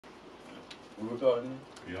We recording?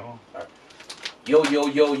 Yeah. All right.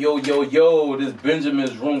 Yo, this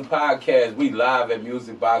Benjamin's Room podcast. We live at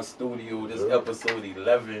Music Box Studio. This episode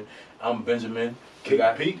 11. I'm Benjamin. We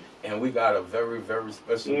got a very, very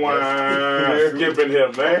special guest. Skip in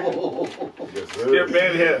here, man. Yes, Skip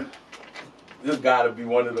in here. This gotta be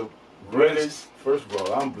one of the greatest. First of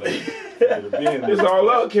all, I'm blessed. It's all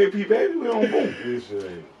love, KP, baby. We on boom.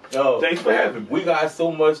 Yo, thanks for having me. We got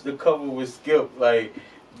so much to cover with Skip. Like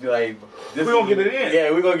this. We gonna get it in.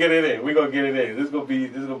 Yeah, we gonna get it in. This gonna be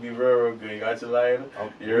real good. You got your lighter?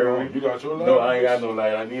 You got your lighter? No, I ain't got no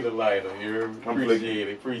lighter. I need a lighter. You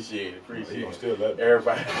appreciate it. Still that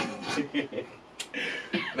everybody.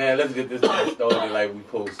 Man, let's get this thing started like we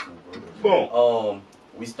supposed to, bro. Boom.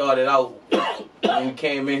 We started out when we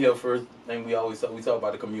came in here. First thing we talk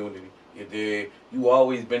about the community. You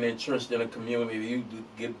always been entrenched in the community.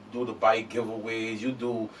 You do the bike giveaways. You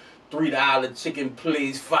do $3 chicken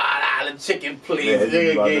plates, $5 chicken plates.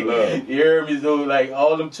 You hear me? So like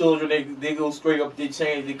all them children, they go straight up their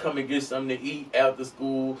chains. They come and get something to eat after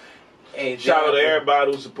school. And shout out to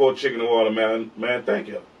everybody who support Chicken and Water, man. Man, thank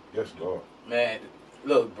you. Yes, Lord. Man,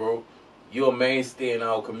 look, bro. You're a mainstay in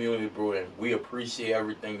our community, bro, and we appreciate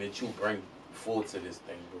everything that you bring forward to this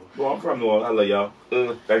thing, bro. Bro, I'm from New Orleans. I love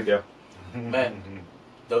y'all. Thank you. Man,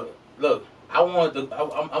 look, I'm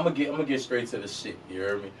gonna get straight to the shit. You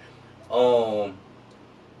hear me? On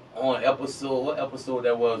what episode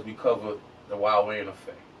that was? We covered the Wild Wayne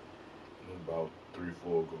effect. About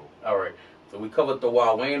 3-4 ago. All right. So we covered the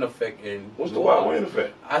Wild Wayne effect. And what's the Wild Wayne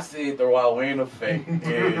effect? I said the Wild Wayne effect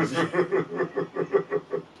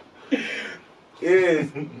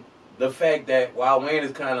is the fact that Wild Wayne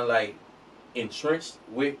is kind of like entrenched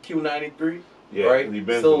with Q93. Yeah, right.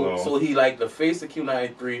 So he like the face of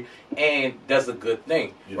Q93, and that's a good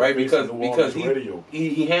thing, right? Because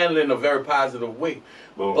he handled it in a very positive way.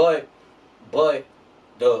 But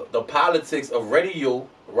the politics of radio,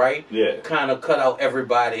 right? Yeah. Kind of cut out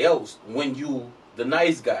everybody else when you the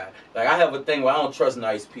nice guy. Like I have a thing where I don't trust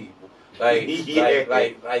nice people. Like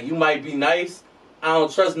like you might be nice. I don't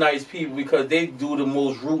trust nice people because they do the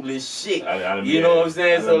most ruthless shit. You know what I'm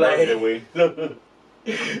saying? So like,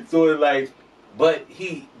 so it's like. But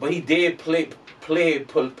he did play it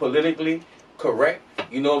politically correct,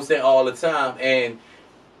 you know what I'm saying, all the time, and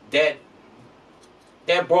that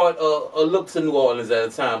brought a look to New Orleans at a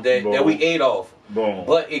time that we ate off. Boom.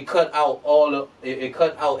 But it cut out it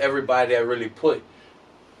cut out everybody that really put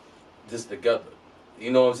this together.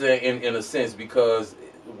 You know what I'm saying, in a sense, because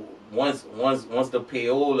once the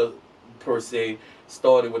payola per se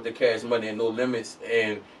started with the Cash Money and No Limits,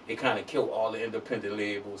 and it kind of killed all the independent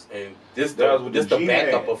labels, and this the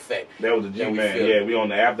backup effect. That was the G-Man. Yeah, we on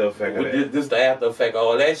the after effect of that. This the after effect of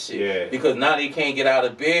all that shit. Yeah. Because now they can't get out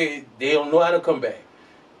of bed, they don't know how to come back.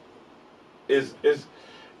 It's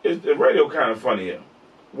the radio kind of funny here.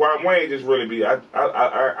 Wild Wayne just really be I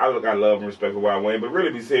love and respect for Wild Wayne, but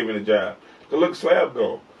really be saving the job. Cause look, Slab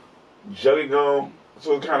gone, Jelly gone.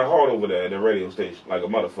 So it's kind of hard over there at the radio station, like a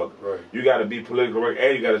motherfucker. Right. You got to be politically correct,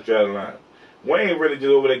 and you got to straddle the line. Wayne really just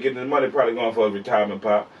over there getting his money, probably going for his retirement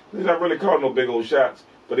pop. He's not really calling no big old shots,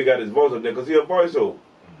 but he got his voice up there because he a voiceover.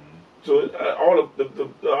 So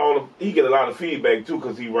he get a lot of feedback too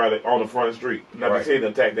because he right on the front street. Not to say to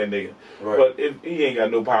attack that nigga, but he ain't got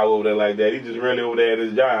no power over there like that. He just really over there at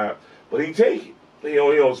his job, but he take it. He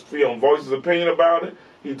don't voice his opinion about it.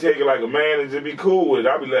 He take it like a man and just be cool with it.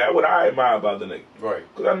 I be like, that's what I admire about the nigga. Right.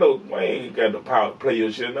 Because I know Wayne ain't got the power to play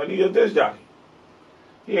your shit. Nothing. He a disc jockey.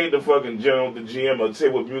 He ain't the fucking general, the GM, or say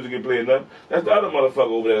what music he play or nothing. That's the other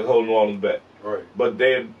motherfucker over there that's holding all them back. Right. But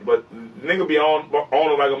nigga be on him like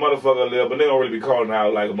a motherfucker a little, but they don't really be calling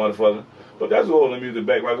out like a motherfucker. But that's who holding the music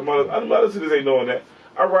back like a motherfucker. Other cities ain't doing that.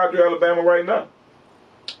 I ride through Alabama right now.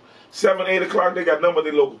 7, 8 o'clock, they got number of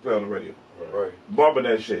their locals play on the radio. Right. Bumping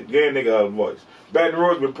that shit. Getting nigga out of voice. Baton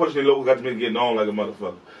Rouge been pushing the locals, got to be getting on like a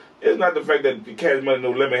motherfucker. It's not the fact that the Cash Money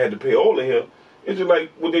No Limit had to pay all of here. It's just like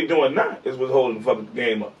what they doing now is what's holding the fucking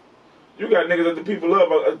game up. You got niggas that the people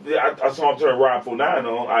love. I saw him turn Ride 49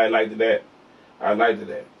 on. I liked that.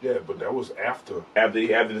 Yeah, but that was after. After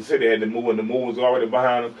the city had the move, and the move was already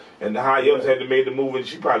behind him, and the high ups had to make the move, and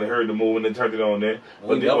she probably heard the move and then turned it on there.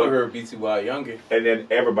 We never heard BTY Younger. And then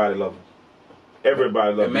everybody loved him.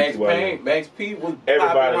 Everybody loved him. Max P was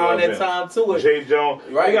everybody around that time too. Jay Jones.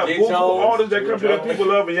 Right. They got Jay Jones. All this that country that people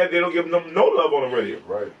love, and yet they don't give them no love on the radio.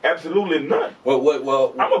 Right. Absolutely none.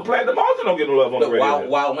 Well, I'm a platinum artist, don't get no love on the radio.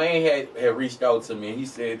 While Wayne had reached out to me, he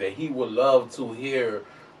said that he would love to hear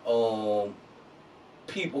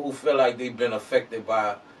people who feel like they've been affected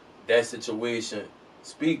by that situation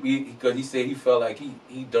speak, because he said he felt like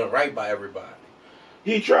he done right by everybody.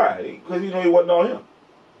 He tried because he knew it wasn't on him.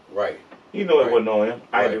 Right. He knew it wasn't on him.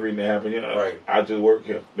 I ain't the reason it happened. You know. Right. I just work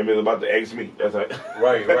him. Them is about to X me. That's right.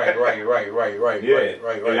 Right. Yeah.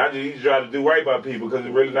 Right. And he tried to do right by people because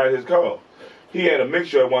it's really not his call. He had a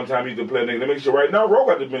mixture at one time. He used to play the mixture. Right now, Ro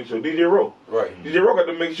got the mixture. DJ Ro. Right. DJ Ro got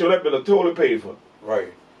the mixture. That bill totally paid for.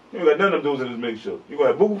 Right. You ain't got none of them dudes in this mixture. You gonna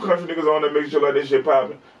have Buku country niggas on that mixture like this shit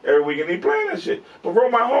popping every week, and he playing that shit. But Ro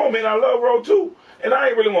my homie, and I love Ro too. And I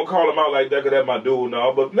ain't really want to call him out like that because that's my dude and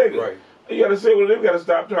all. But nigga, you gotta say what it is. You gotta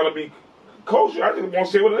stop trying to be kosher. I just want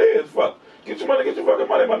to say what it is. Fuck. Get your money, get your fucking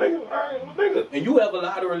money, my nigga. Nigga. And you have a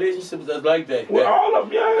lot of relationships that's like that. With all of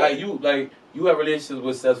them, yeah. Like you have relationships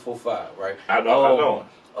with Successful 5, right? I know.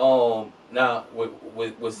 Now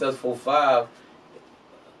with Successful 5,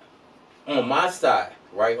 on my side,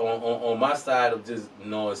 right? On my side of just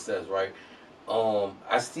knowing Seth, right?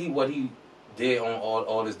 I see what he did on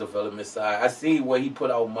all this development side. I see where he put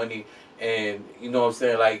out money, and you know what I'm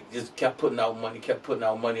saying, like just kept putting out money,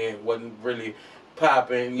 and wasn't really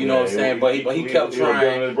popping. You know what I'm saying, but he kept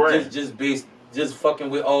trying, just fucking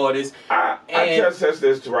with all this. I just says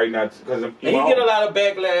this to right now because he get a lot of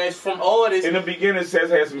backlash from all this. In the beginning, Seth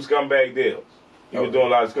had some scumbag deals. He was doing a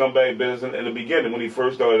lot of scumbag business in the beginning when he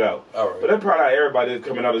first started out. But that's probably how everybody is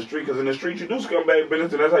coming out of the street, because in the street you do scumbag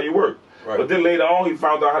business and that's how you work. But then later on he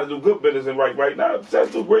found out how to do good business, and right now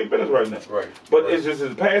Seth do great business right now. But it's just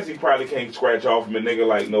his past he probably can't scratch off from a nigga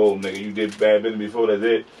like, no nigga, you did bad business before, that's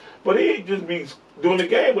it. But he just be doing the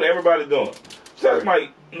game what everybody doing. Seth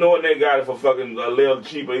might know a nigga got it for fucking a little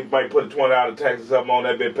cheaper. He might put a $20 tax or something on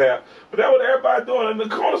that bit pap. But that's what everybody doing, and the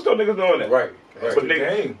corner store niggas doing that.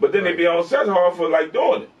 But then they be on Seth hard for like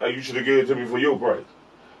doing it. Like, you should have given it to me for your price.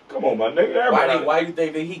 Come on, my nigga. Why do you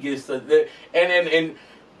think that he gets such that? And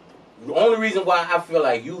the only reason why I feel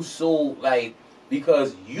like you so like,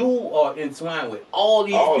 because you are entwined with all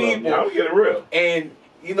these people. Yeah, I'm getting real. And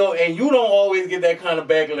you know, and you don't always get that kind of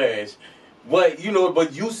backlash. But you know,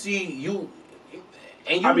 but you see you,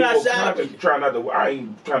 and you not shy. I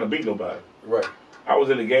ain't trying to beat nobody. Right. I was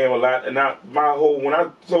in the game a lot, and when I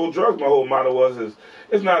sold drugs, my whole motto was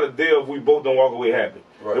it's not a deal if we both don't walk away happy.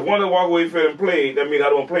 If one of walk away feeling played, that means I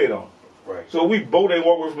don't play it on. So we both ain't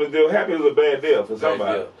walk away from the deal happy, is a bad deal for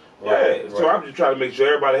somebody. So I'm just trying to make sure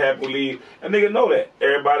everybody happy leave, and nigga know that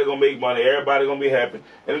everybody gonna make money, everybody gonna be happy,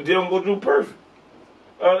 and the deal gonna go through perfect.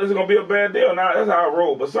 This is gonna be a bad deal. Now that's how I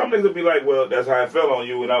roll. But some niggas will be like, well, that's how I fell on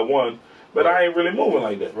you and I won. But I ain't really moving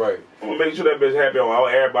like that. I'm gonna make sure that bitch happy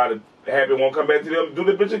on everybody happy won't come back to them and do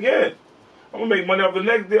the bitch again. I'm gonna make money off the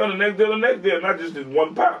next deal, the next deal, the next deal, not just this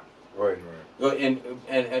one pop. And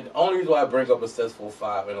the only reason why I bring up a Successful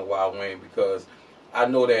 5 and a Wild Wayne, because I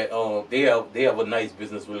know that they have a nice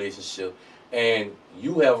business relationship, and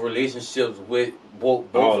you have relationships with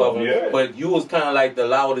both of them. But you was kind of like the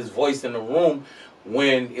loudest voice in the room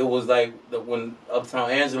when it was like when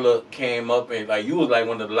Uptown Angela came up, and like you was like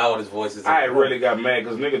one of the loudest voices. I really got mad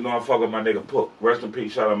because niggas know I fuck with my nigga Pook. Rest in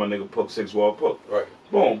peace, shout out my nigga Pook, 6 Wall Pook.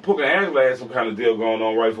 Boom, Pook and Angela had some kind of deal going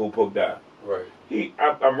on right before Pook died.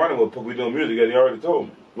 I'm running with Pook. We doing music, and he already told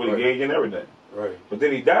me with the gauge and everything. But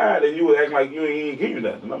then he died, and you was acting like he ain't give you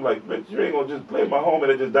nothing. And I'm like, bitch, you ain't gonna just play my homie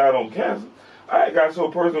that just died on cancer. I ain't got so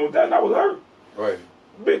personal with that, and I was hurt.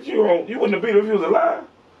 Bitch, you wouldn't have beat him if he was alive.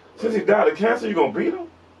 Since he died of cancer, you gonna beat him?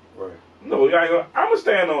 No, you ain't gonna. I'm gonna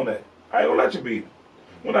stand on that. I ain't gonna let you beat him.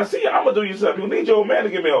 When I see you, I'm gonna do you something. You need your old man to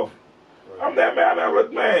get me off. I'm that man. I'm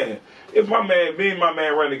like, man. If my man, me and my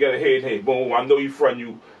man run together head to head, boom, I know you front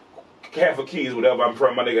you half a keys, whatever. I'm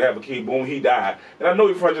front my nigga half a key, boom, he died. And I know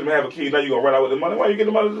you front him half a key, now you gonna run out with the money. Why you get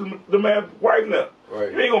the money the man's wife now?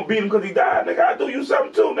 You ain't gonna beat him because he died, nigga. I do you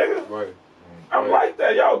something too, nigga. I'm like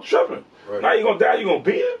that, y'all tripping. Now you gonna die, you gonna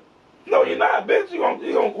beat him? No, you're not, bitch. You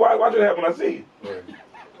gonna watch it happen when I see you.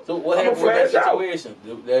 So what happened with that situation?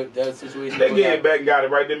 That situation. They get it back and got it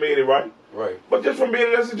right. They made it right. But just from being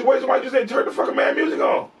in that situation, why you say turn the fucking man music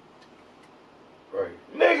on?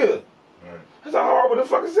 Nigga. That's how horrible the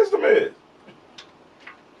fucking system is.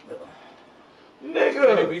 Nigga.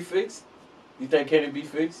 Can it be fixed? You think can it be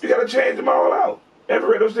fixed? You gotta change them all out. Every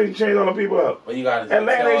radio station change all the people out. Well, you gotta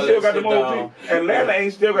Atlanta ain't still got the most people. Atlanta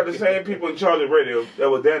ain't still got the same people in charge of radio that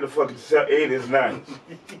was there in the fucking 80s, 90s.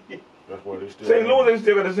 That's why they still. St. Louis ain't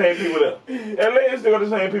still got the same people there. LA ain't still got the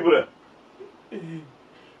same people there.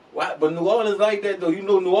 Why? But New Orleans like that though. You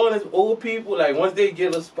know, New Orleans old people, like once they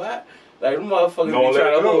get a spot, like them motherfuckers be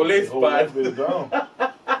trying to hold their spot.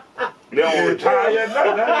 They don't retire yet.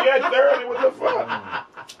 Nothing yet 30. What the fuck?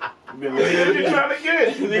 What you trying to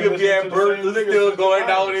get? Nigga be at birth still going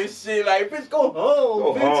down and shit. Like, bitch, go home.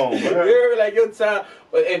 Go home, man. You're like your time.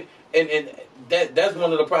 But and that's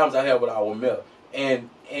one of the problems I have with our mill. And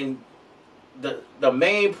the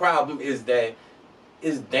main problem is that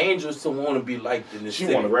it's dangerous to want to be liked in this city.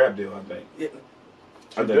 She want a rap deal, I think. Yeah.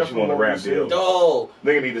 I think she want a rap deal. Dog.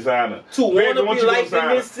 Nigga need to sign her. To want to be liked in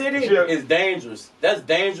this city is dangerous. That's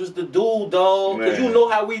dangerous to do, dog. Because you know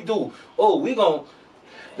how we do. Oh, we gon'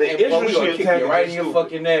 the issue she attacking right in your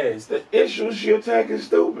fucking ass. The issue she attacking is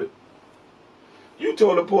stupid. You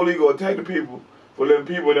told the police go attack the people for letting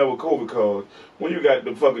people in there with COVID cards when you got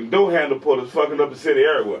the fucking door handle pullers fucking up the city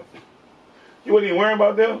everywhere. You wasn't even worrying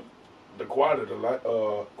about them? The quality of life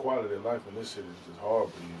in this city is just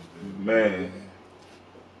horrible these days. Man.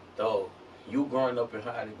 Dog, you growing up in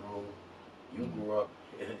Hollywood, you grew up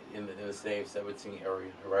in the same 17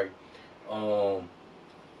 area, right?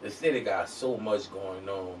 The city got so much going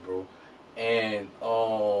on, bro. And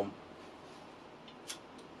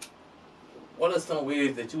what are some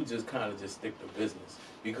ways that you just kind of just stick to business?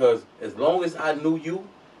 Because as long as I knew you,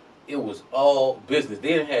 it was all business.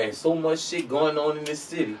 They done had so much shit going on in this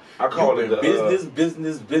city. I call it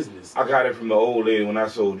business. I got it from the old lady when I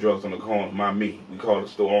sold drugs on the corner, My Meat. We called the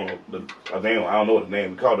store owner, I don't know what the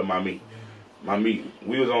name, we called it My Meat. My Meat.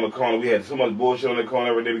 We was on the corner, we had so much bullshit on the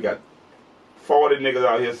corner every day. We got 40 niggas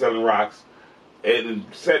out here selling rocks and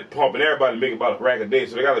set pumping everybody making about a rack a day,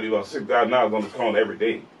 so they gotta be about $6,000 on the corner every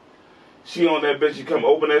day. She on that bitch, she come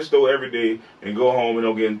open that store every day and go home and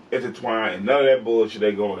don't get intertwined and none of that bullshit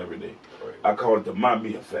they go on every day. Right. I call it the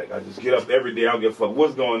mommy effect. I just get up every day, I don't give a fuck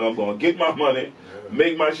what's going on. I'm going to get my money,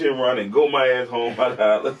 make my shit run, and go my ass home by the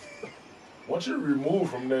house. Once you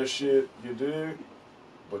remove from that shit, you dig?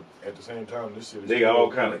 But at the same time, this shit is... They got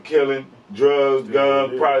all kind of killing, drugs,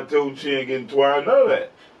 guns, prostitution, she ain't getting twined, none of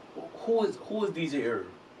that. Who is DJ Irv?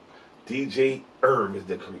 DJ Irv is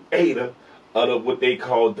the creator of what they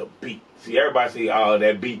call the beat. See, everybody say, oh,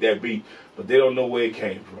 that beat, but they don't know where it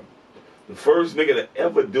came from. The first nigga to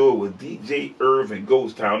ever do it was DJ Irv in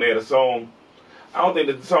Ghost Town. They had a song. I don't think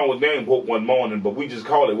that the song was named Woke One Morning, but we just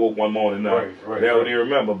called it Woke One Morning now. Right. That's what they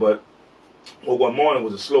remember. But Woke One Morning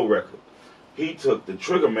was a slow record. He took the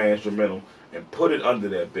Trigger Man instrumental and put it under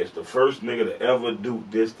that bitch. The first nigga to ever do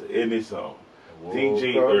this to any song.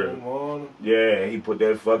 DJ Irv. Yeah, he put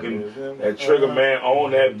that Trigger Man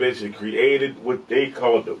on that bitch and created what they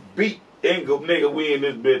call the beat. Ain't go, nigga, we in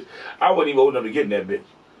this bitch. I wasn't even old enough to get in that bitch.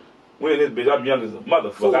 We in this bitch. I'm young as a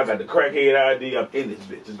motherfucker. So, I got the crackhead ID. I'm in this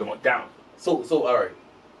bitch. It's going down. So all right.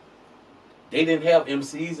 They didn't have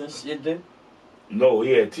MCs and shit then? No,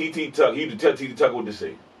 he had TT Tuck. He used to tell TT Tuck what to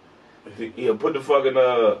say. He'll put the fucking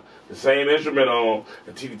the same instrument on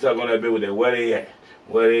and TT Tuck on that bitch with that where they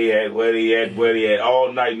at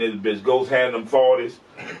all night in this bitch. Ghost handing them 40s.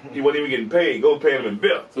 He wasn't even getting paid. Ghost paying them in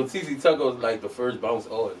bill. So TT Tuck was like the first bounce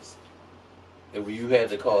artist. And you had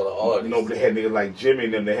to call the artist. No, but they had niggas like Jimmy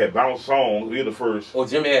and them that had bounce songs. We were the first. Oh,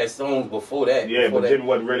 Jimmy had songs before that. Yeah, but Jimmy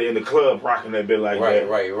wasn't really in the club rocking that bitch like that.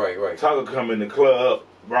 Right. Tucker come in the club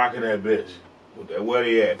rocking that bitch. With that where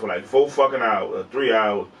they at for like 4 fucking hours or 3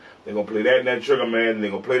 hours. They gonna play that and that Trigger Man and they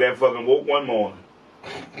gonna play that fucking Woke One Morning.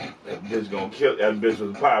 That bitch gonna kill. That bitch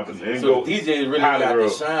was popping. So DJ really got the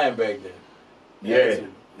shine back then. Yeah.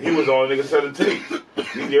 He was on a nigga selling tape.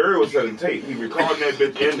 DJ Irv was selling tape. He recording that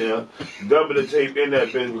bitch in there, dubbing the tape in that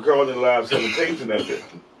bitch, recording live, selling tapes in that bitch.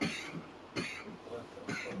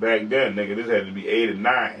 Back then, nigga, this had to be 8 and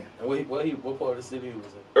 9. And what part of the city he was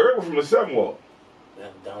in? Irv was from the 7th Ward.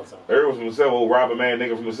 Downtown. Irv was from the 7th Ward. Robert Man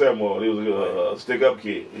nigga from the 7th Ward. He was a stick-up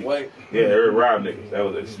kid. What? Yeah, Irv robbed niggas. That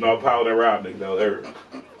was a small power that robbed niggas. That was Irv.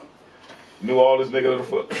 Knew all this nigga to the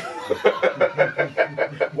foot.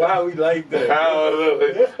 Why we like that? I don't know.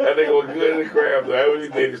 That nigga was good in the craft. That's what he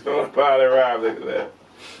did. He started power and robbed niggas that.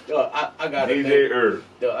 Yo, I got DJ Irv.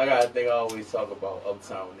 Yo, I got a thing I always talk about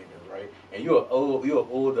uptown niggas, right? And you're an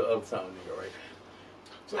older uptown nigga, right?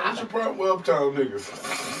 So what's your problem with uptown niggas?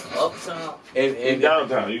 Uptown and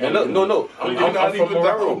downtown. No. I'm not from even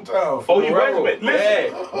downtown. Oh, you West Bank.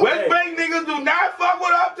 Listen, Yeah. West Bank niggas do not fuck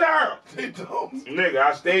with uptown. They don't. Nigga,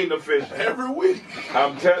 I stayed in the fish. Every week.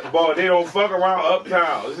 I'm telling boy, they don't fuck around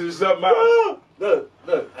uptown. This is something else.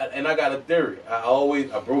 Look, and I got a theory. I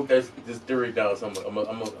broke this theory down, so I'm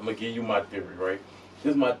gonna give you my theory, right?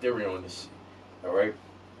 This is my theory on this shit, all right?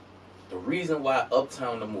 The reason why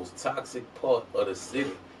uptown the most toxic part of the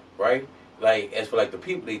city, right? Like, as for like the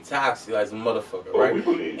people, they toxic as a motherfucker, right? We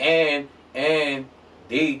believe. And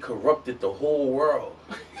they corrupted the whole world.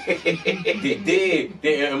 They did.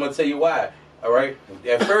 I'm gonna tell you why. All right.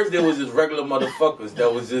 At first, there was just regular motherfuckers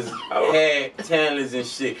that was just had talents and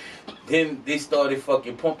shit. Then they started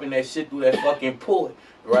fucking pumping that shit through that fucking port,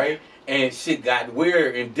 right? and shit got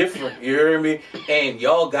weird and different. You hear me? And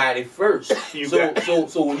y'all got it first.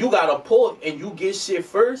 So when you got a port and you get shit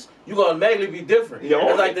first, you gonna automatically be different.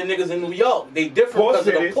 It's like the niggas in New York. They different because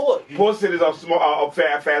of the port. Port cities are small, are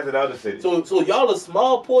fast than other cities. So y'all a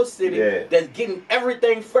small port city that's getting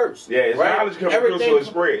everything first. Yeah, it's knowledge coming through, so it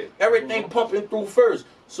spread. Everything pumping through first.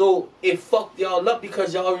 So it fucked y'all up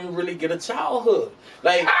because y'all didn't really get a childhood.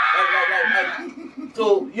 Like,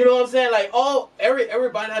 so you know what I'm saying? Like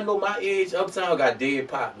everybody I know my age, Uptown got dead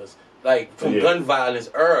partners. Like from gun violence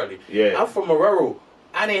early. Yeah. I'm from Marrero.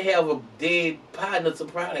 I didn't have a dead partner to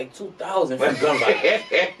probably like 2000 from gun violence.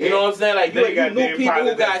 You know what I'm saying? Like you knew people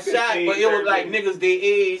who got shot, but it was like niggas their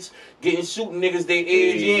age shooting niggas their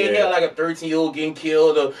age. You ain't had like a 13-year-old getting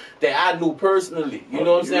killed or that I knew personally. You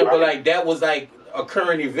know what I'm saying? Right. But like that was like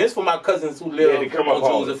occurring events for my cousins who live on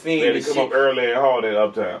Josephine. They come up early and hard in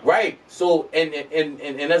Uptown. Right. So and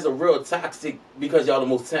that's a real toxic because y'all the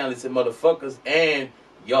most talented motherfuckers and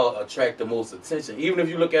y'all attract the most attention. Even if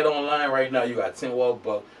you look at online right now, you got 10 Walk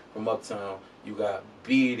Buck from Uptown, you got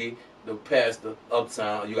Beatty, the pastor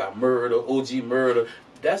Uptown, you got Murder, OG Murder.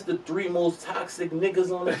 That's the 3 most toxic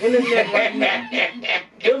niggas on the internet right now.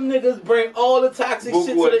 Them niggas bring all the toxic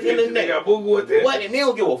shit to the internet. What? And they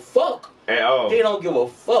don't give a fuck. At all. They don't give a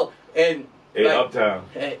fuck. And in Uptown.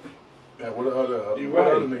 And what other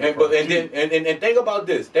niggas? And think about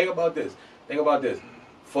this. Think about this.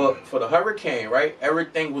 For the hurricane, right?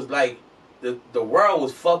 Everything was like the world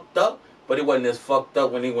was fucked up, but it wasn't as fucked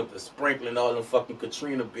up when they went to sprinkling all them fucking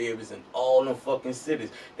Katrina babies in all them fucking cities.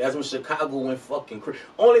 That's when Chicago went fucking crazy.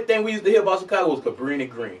 Only thing we used to hear about Chicago was Cabrini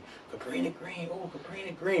Green. Cabrini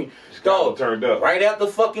Green. Chicago turned up. Right after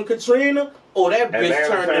fucking Katrina, that bitch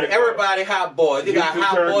turned up. Everybody hot boys. They got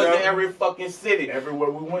hot boys in every fucking city. Everywhere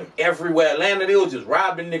we went. Everywhere. Atlanta, they was just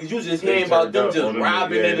robbing niggas. You just hearing about them just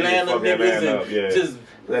robbing Atlanta niggas and just...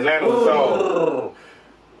 Atlanta was sold.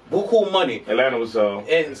 Buku money. Atlanta was sold.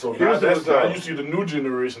 And so now you see the new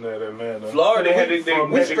generation at Atlanta. Florida, they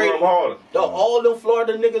grew up harder. All them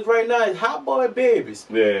Florida niggas right now is hot boy babies.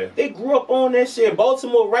 Yeah. They grew up on that shit.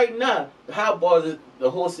 Baltimore right now, the hot boys,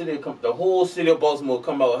 the whole city of Baltimore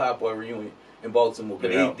come out with hot boy reunion in Baltimore.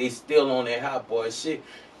 Cause they still on that hot boy shit.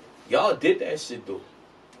 Y'all did that shit though.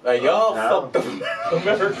 Like y'all fucked up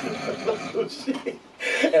America. Shit.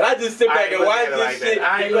 And I just sit back and watch this shit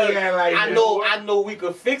because I know we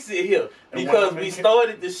could fix it here because we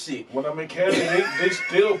started this shit. When I'm in Canada, they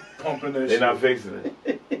still pumping that shit. They're not fixing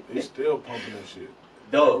it. They still pumping that shit.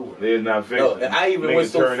 No, they're not fixing it. I even went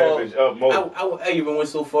so far. I even went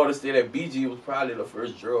so far to say that BG was probably the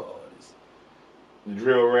first drill artist.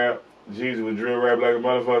 Drill rap. Jesus was drill rap like a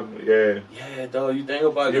motherfucker. Yeah. Yeah, dog. You think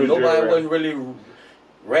about it. Nobody wasn't really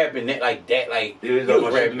rapping that like that, like he was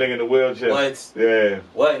rapping nigga in the wheelchair.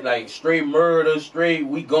 What? Like straight murder, straight.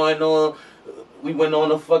 We going on. We went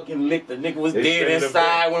on a fucking lick. The nigga was dead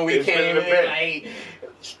inside when we came in. Like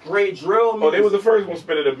straight drill. Oh, they was the first one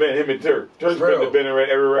spinning the bend. Him and Turk. Turk spinning the bend in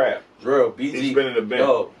every rap. Drill. BG he spinning the bend.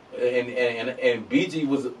 Yo, and BG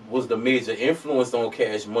was the major influence on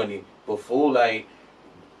Cash Money before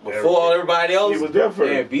everybody else. He was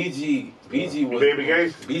different. And BG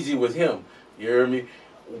was him. You hear me?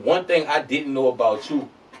 One thing I didn't know about you,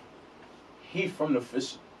 he from the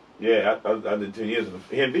Fisher. Yeah, I did 10 years of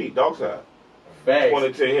Hindi, Dockside. Facts.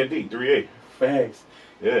 2010 Hindi, 3A. Facts.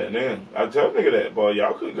 Yeah, man. I tell nigga that, boy,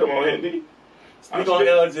 y'all couldn't come on Hindi. Speak on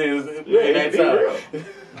LJ's. Yeah, Hindi real.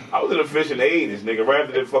 I was in the Fisher in the 80s, nigga, right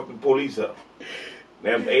after they fucked the police up.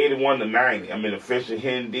 Then from 81 to 90, I'm in the Fisher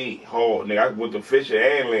Hindi hard, nigga. I went to Fisher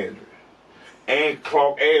and Landry. And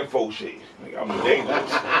Clark and Fauché. Nigga, I'm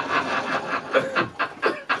dangerous.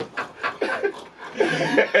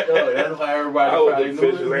 Yo, that's why everybody probably knew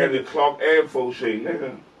Fisher, Landry, Clark and Fauché,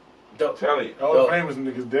 nigga. Tell you. All the famous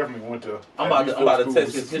niggas definitely went to. I'm about to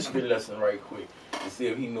test his history lesson right quick to see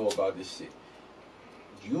if he know about this shit.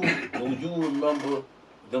 Do you remember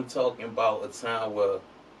them talking about a time where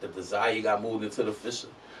the Desire got moved into the Fisher?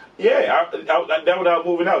 Yeah, that was out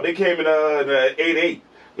moving out. They came in 88.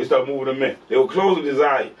 They started moving them in. They were closing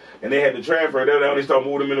Desire, and they had to transfer. They started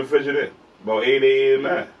moving them in the Fisher then. About 88,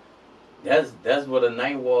 89. That's what a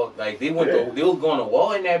night walk, like they went they was going to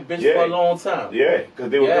war in that bitch for a long time. Yeah,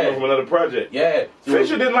 because they were coming from another project. Yeah.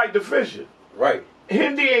 Fisher didn't like the Fisher. Right.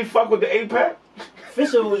 Hindi ain't fuck with the APAC.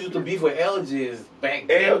 Fisher was used to beef with LG's back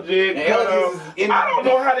then. LG, I don't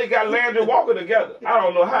know how they got Landry Walker together. I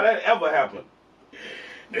don't know how that ever happened.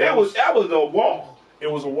 That was a war. It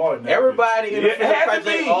was a war. Everybody in the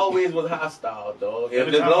project always was hostile, dog.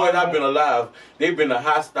 As long as I've been alive, they've been a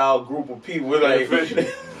hostile group of people. Like,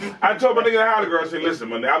 I told my nigga in Holly Grove, I said, listen,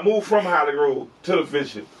 man, I moved from Holly Grove to the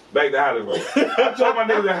Fisher. Back to Hollywood. I told my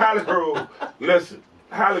niggas in Hollywood, listen,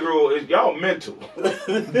 Hollywood is y'all mental.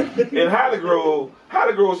 In Hollywood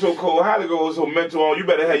so cold, Hollywood so mental on. You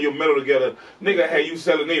better have your mental together. Nigga, have you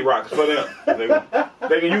selling these rocks for them. Nigga,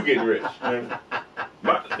 thinking you getting rich. Nigga.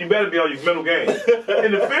 You better be on your mental game.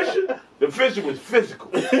 And the Fisher was physical.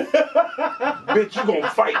 Bitch, you gonna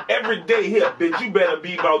fight every day here, bitch. You better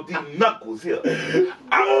be about these knuckles here.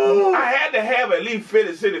 I had to have at least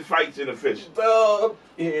 50 city fights in the Fisher.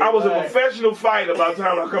 I was a professional fighter by the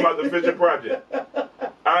time I come out the Fisher Project.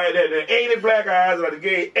 I had 80 black eyes, and I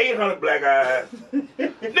gave 800 black eyes.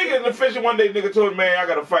 Nigga in the Fisher one day, nigga told me, man, I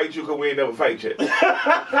gotta fight you because we ain't never fight yet.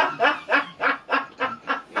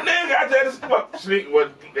 Nigga, I tell this fuck sneak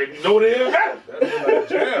what you know what it is now? That's like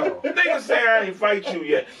jail. Nigga say I ain't fight you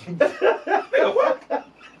yet. Nigga, what? I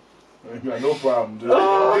ain't got no problem.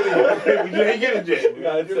 Just We ain't get it yet. You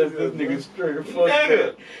gotta test this nigga straight.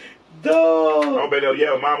 Nigga. Dog. I bet they'll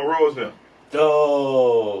yell Mama Rose now.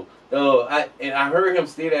 Dog. I heard him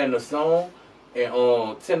say that in the song, and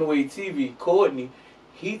on 1008 TV, Courtney,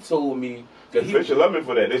 he told me that he Fisher love me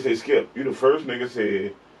for that. They say, Skip, you the first nigga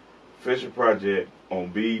said Fisher Project on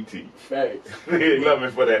BET. Facts. They love me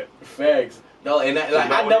for that. Facts. No, and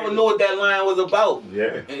I never knew what that line was about.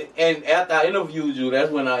 Yeah. And after I interviewed you, that's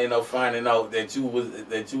when I ended up finding out that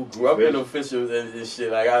you grew up in the Fisher and shit.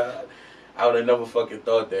 Like I would have never fucking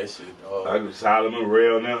thought that shit. I grew Solomon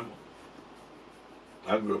Rail now.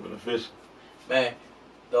 I grew up in the Fisher. Man,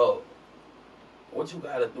 dog, what you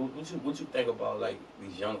gotta do? What you think about like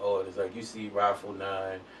these young artists? Like you see Rifle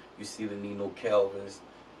 9, you see the Nino Calvins,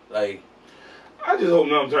 like. I just hope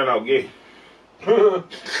nothing turn out gay.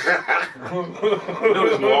 Notice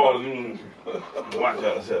more all watch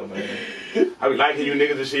yourself, man. I be liking you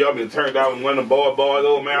niggas and shit. Y'all be turned out and one of the boys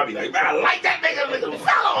over, man. I be like, man, I like that nigga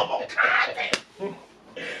fellow.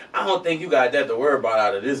 I don't think you got that to worry about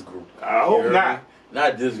out of this group. I hope not.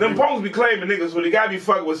 Not this Them group. punks be claiming niggas, so they gotta be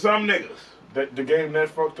fucking with some niggas. The game that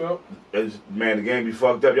fucked up? Man, the game be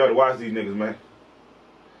fucked up. Y'all to watch these niggas, man.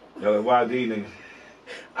 Y'all to watch these niggas.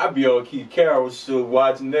 I be on Keith Carroll's show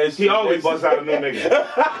watching that shit. He always busts out a new nigga.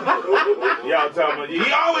 Y'all talking about,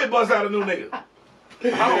 he always busts out a new nigga.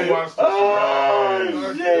 I don't watch this.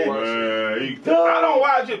 Oh, shit. Man, I don't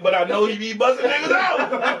watch it, but I know he be busting niggas out.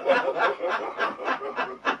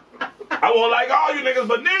 I won't like all you niggas,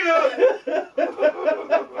 but niggas.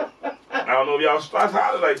 I don't know if y'all start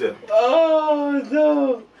hollering like that.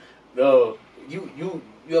 Oh, no. You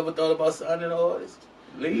ever thought about signing an artist?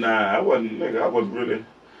 Nah, I wasn't really.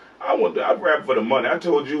 I rap for the money. I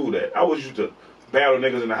told you that. I was used to battle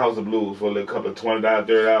niggas in the House of Blues for a little couple of $20,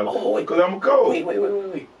 $30. Oh, wait. Because I'm cold.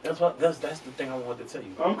 Wait. That's the thing I wanted to tell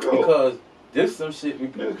you. I'm cold. Because this some shit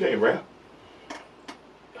Niggas can't rap.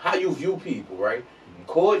 How you view people, right?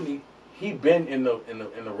 Courtney, he been in the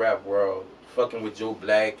rap world, fucking with Joe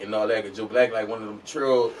Black and all that. Joe Black like one of them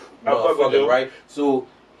trill motherfuckers, right? So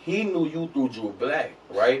he knew you through Joe Black,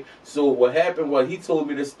 right? So what happened was he told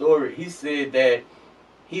me the story. He said that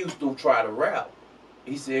he used to try to rap.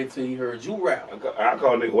 He said till he heard you rap. I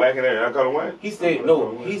call nigga whacking that. I call him whack. He said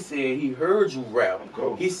no. He said he heard you rap.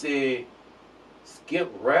 Cool. He said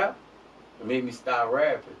Skip rap. It made me start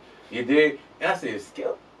rapping. You did, and I said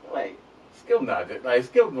Skip. Like Skip not that. Like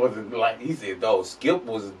Skip wasn't like. He said though Skip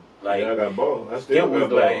was like. Yeah, I got balls. Skip was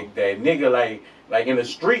like that nigga like in the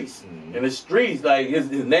streets. Mm-hmm. In the streets, like his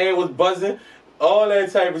name was buzzing, all that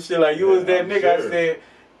type of shit. Like you was that nigga. Sure. I said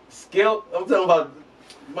Skip. I'm talking about.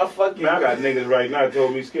 My fucking. Man, I got niggas right now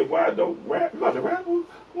told me, Skip, why I don't rap? You about to rap?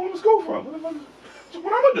 Where let's go from? What I'm gonna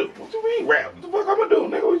do? What you mean rap? What the fuck I'm gonna do?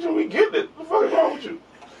 Nigga, what you mean get it? What the fuck is wrong with you?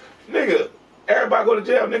 Nigga, everybody go to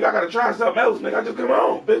jail. Nigga, I gotta try something else. Nigga, I just come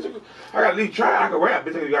on. Bitch, I gotta at least try. I can rap.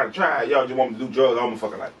 Bitch, you gotta try. Y'all just want me to do drugs all my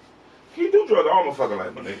fucking life. Can you do drugs all my fucking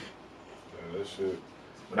life, my nigga? Yeah, that shit.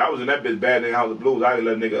 When I was in that bitch bad nigga House of Blues, I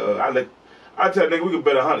didn't let nigga, I tell nigga we can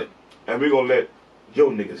bet 100. And we gonna let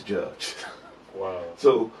your niggas judge. Wow.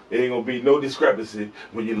 So there ain't gonna be no discrepancy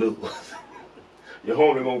when you lose. Your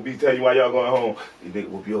homie gonna be telling you why y'all going home. You nigga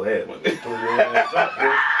whoop your ass, man.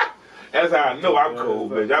 That's how I know I'm cool,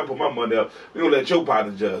 bitch. I put my money up. We gonna let your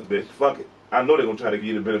partner judge, bitch. Fuck it. I know they gonna try to give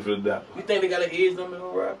you the benefit of the doubt. You think they gotta age them in the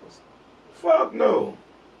rappers? Fuck no.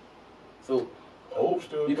 So Hope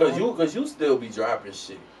still because you still be dropping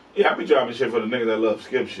shit. Yeah, I be dropping shit for the niggas that love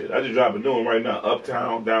Skip shit. I just drop a new one right now.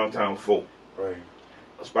 Uptown, Downtown 4. Right.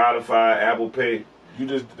 Spotify, Apple Pay.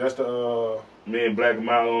 That's the Me and Black and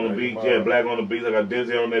Mild on the beat. Mild. Yeah, Black on the beat. I got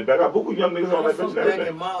Dizzy on that back. I got buku young niggas on that bitch and Black everything.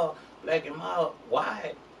 and Mild.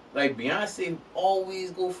 Why? Like Beyonce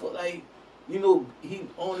always go for like, you know, he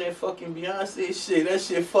on that fucking Beyonce shit. That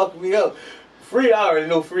shit fucked me up. Free, I already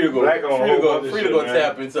know Free to go. Black on Free to go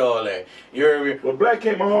tap into all that. You heard me? Well, Black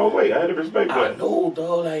came a long way. I had to respect Black. I know,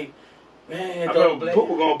 dog. Like, man, I dog. know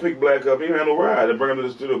people gonna pick Black up. He had no ride. They bring him to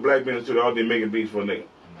the studio. Black being in the studio all day making beats for a nigga.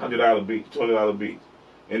 $100 beats, $20 beats.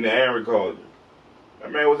 In the air recorded.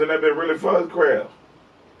 That man was in that bit really for his craft.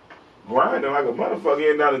 Grinding like a motherfucker. He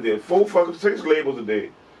ain't down to did 6 labels a day.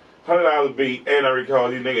 $100 beat, and I recall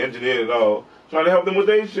these niggas engineered it all. Trying to help them with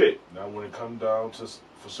their shit. Now when it come down to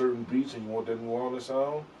for certain beats and you want that New Orleans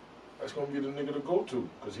sound, that's gonna be the nigga to go to,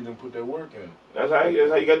 because he didn't put that work in. That's how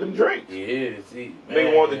you got them drinks. Yeah, see.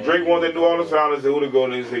 Nigga want the Drake want that New Orleans sound and say who to go,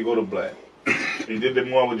 and they say go to Black. He did the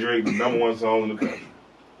one with Drake, the #1 song in the country.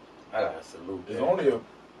 I gotta salute There's that. only a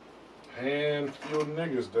handful of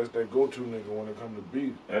niggas that's that go-to nigga when it come to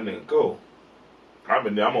beats. That nigga go.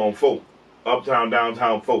 I'm on 4. Uptown,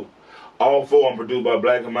 downtown 4. All 4 I'm produced by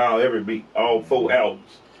Black and Mild every beat. All 4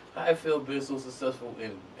 albums. How I feel being so successful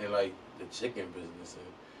in like the chicken business,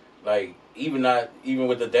 and like even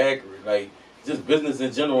with the daiquiri, like just business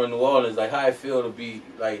in general in New Orleans. Like how I feel to be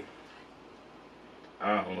like.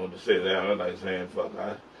 I don't know what to say there. I'm like saying fuck.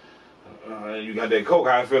 You got that coke.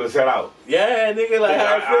 How I feel to sell out. Yeah, nigga, like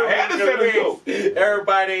how I feel. I had to sell the coke.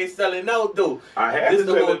 Everybody ain't selling out though. I had this to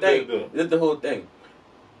the sell whole it thing. though. This the whole thing.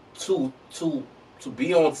 To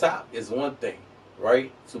be on top is one thing,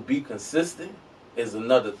 right? To be consistent is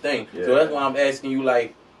another thing. Yeah. So that's why I'm asking you,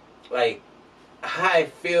 like how I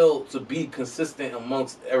feel to be consistent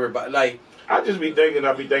amongst everybody. Like I just be thinking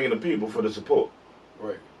of people for the support.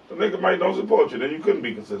 right. The nigga might don't support you, then you couldn't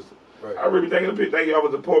be consistent. Right. I really thank the people. Thank y'all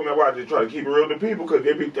for supporting me. That's why I just try to keep it real to people, because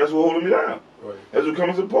that's what holding me down. Right. That's what come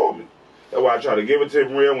and support me. That's why I try to give it to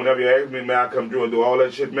them real. Whenever you ask me, man, I come through and do all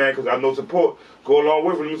that shit, man, because I know support go along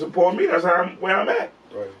with them and support me. That's where I'm at.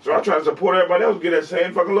 Right. So I try to support everybody else, get that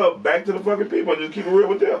same fucking love back to the fucking people, and just keep it real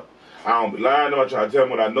with them. I don't be lying to them. I try to tell them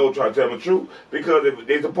what I know, try to tell them the truth, because if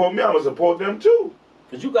they support me, I'm gonna support them too.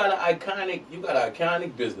 Cause you got an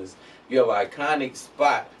iconic business. You have an iconic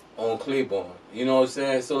spot on Claiborne. You know what I'm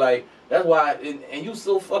saying? So like that's why, and you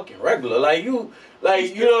so fucking regular. Like you know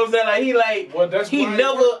what I'm saying? Like he like Well, that's he why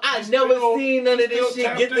never. I never seen none of this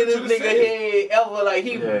shit get to this into the nigga city. head ever. Like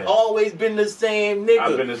he always been the same nigga.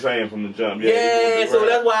 I've been the same from the jump. Yeah, so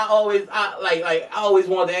that's why I always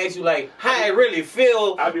wanted to ask you like how I really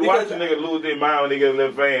feel. I be watching niggas lose their mind when they get a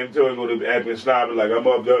little fame too and go to acting snobby like I'm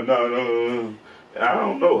up there. No. I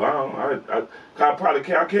don't know.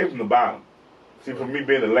 I came from the bottom. See, for me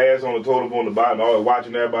being the last on the totem on the bottom, always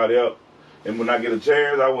watching everybody up, and when I get a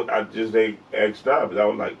chance, I just ain't act stop it. I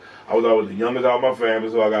was always the youngest out of my family,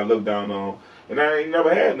 so I got looked down on, and I ain't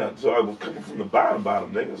never had nothing. So I was coming from the bottom,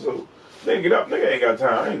 nigga. So nigga get up, nigga ain't got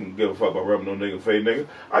time. I ain't give a fuck about rubbing no nigga face, nigga.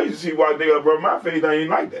 I used to see why nigga rub my face, I ain't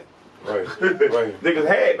like that. Right. Niggas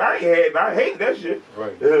had, and I ain't had, and I hate that shit.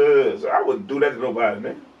 Right. So I wouldn't do that to nobody,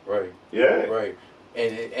 nigga. Right. Yeah. Right.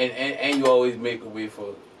 And you always make a way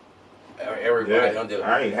for everybody under the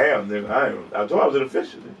I ain't have, nigga. I told I was an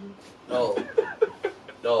official, nigga.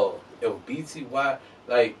 No. If BTY,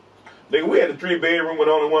 like... Nigga, we had a 3-bedroom with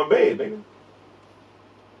only 1 bed, nigga.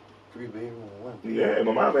 3-bedroom, 1 bed? Yeah,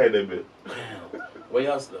 my mom had that bit. Damn. Where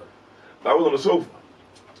y'all slept? I was on the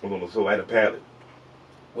sofa. I had a pallet.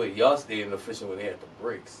 Wait, y'all stayed in the fishing when they had the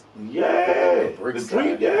bricks. Yeah. The bricks. The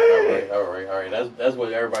tree, yeah. All right. That's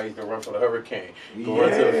what everybody used to run for the hurricane. Yeah. Run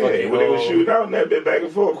to the fucking when they was shooting out in that bit back and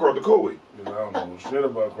forth across the Coed. I don't know shit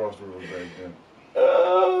about Cross the Road back then.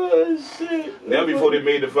 Oh, shit. Now before they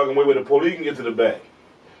made the fucking way where the police can get to the back.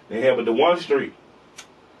 They had but the 1 street.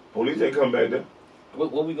 Police ain't come back there.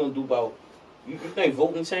 What we gonna do about... You think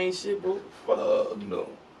voting change shit, bro? Fuck no.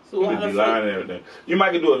 So You be lying and everything. You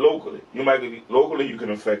might can do it locally. Locally you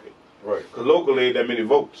can affect it. Right. Because locally ain't that many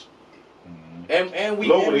votes. And we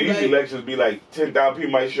Locally, these like, elections be like 10,000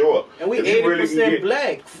 people might show up. and we If 80% really get,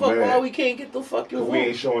 black. Fuck, man, why we can't get the fucking vote? we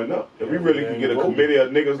ain't showing up. If we Yeah, really we can ain't get a voting. committee of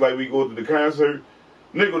niggas like we go to the concert,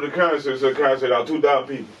 nigga to the concert, so the concert out 2,000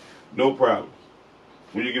 people, no problem.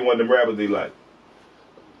 When you get one of them rappers they like.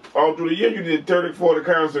 All through the year, you did 30, 40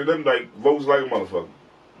 concerts, them like votes like a motherfucker.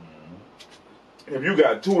 If you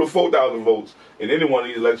got 2,000 to 4,000 votes in any one of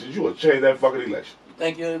these elections, you will change that fucking election. You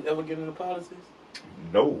think you'll ever get into politics?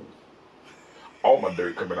 No. All my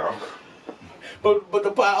dirt coming out. But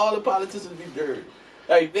all the politicians be dirty.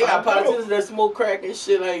 Like, they got politicians that smoke crack and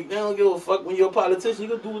shit. Like, they don't give a fuck when you're a politician.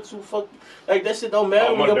 You can do what you fuck. Like, that shit don't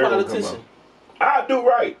matter when you're a politician. I do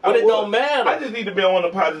right. But it don't matter. I just need to be on the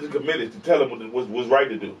politics committee to tell them what's right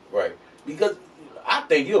to do. Right. Because I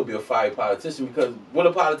think you'll be a fire politician, because with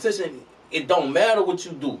a politician, it don't matter what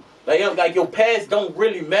you do. Like your past don't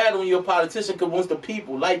really matter when you're a politician, because once the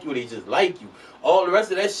people like you, they just like you. All the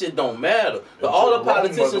rest of that shit don't matter. But all the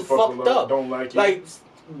politicians fucked up. Don't like you. Like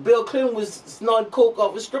Bill Clinton was snorting coke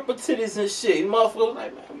off with stripper titties and shit. And motherfuckers was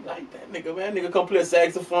like, man, we like that nigga, man. Nigga come play a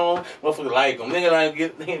saxophone. Motherfuckers like him. Nigga like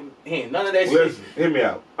get him none of that shit. Listen, hear me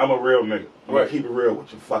out. I'm a real nigga. I'm Right. gonna keep it real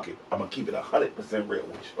with you. Fuck it. I'm gonna keep it 100% real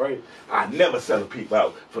with you. Right. I never sell a people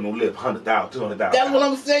out for no lip $100,000, $200,000. That's what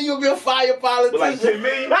I'm saying. You'll be a fire politician. But like 10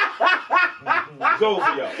 million, go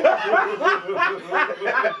for y'all.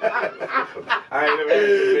 I ain't never had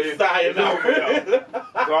 10 million. Sorry, Go for y'all.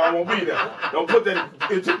 So I won't be there. Don't put that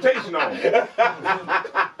temptation on me.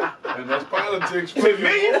 And that's politics. 10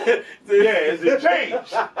 million? Yeah, it's a change.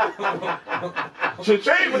 Should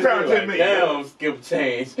change with time 10 million. Damn, skip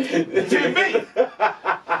change. 10 million.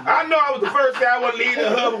 I know I was the first guy I would leave the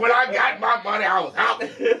hub. When I got my money, I was out.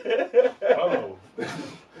 Oh.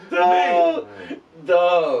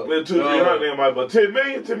 Dog. Little 200-300 in my, but 10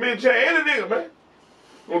 million change. Any nigga, man.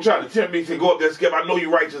 Don't try to tempt me to go up there, Skip. I know you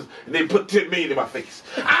righteous, and they put 10 million in my face.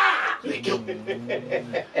 Ah!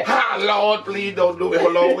 Ah, Lord, please don't do it,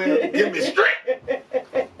 Lord. Will. Give me strength.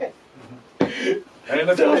 And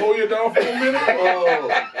let's hold you down for a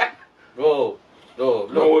minute. Bro, No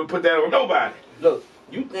look, one put that on nobody. look,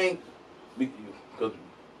 you think, because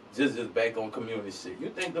just back on community shit, you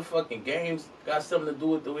think the fucking games got something to do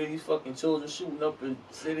with the way these fucking children shooting up in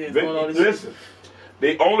cities and doing all this Listen,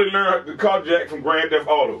 they only learned the carjack from Grand Theft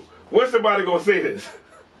Auto. When's somebody gonna say this?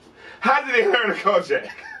 How did they learn the carjack?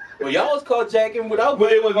 Well, y'all was carjacking without.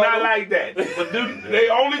 But it was not like that. But dude, they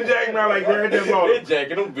only jack now like Grand Theft Auto. They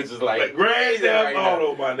jacking them bitches like Grand Theft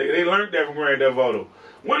Auto, my nigga. They learned that from Grand Theft Auto.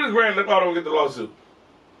 When does Grand Theft Auto get the lawsuit?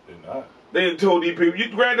 They're not. They done told these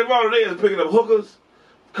people, Grand Theft Auto, they is picking up hookers,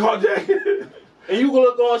 carjacking. And you gonna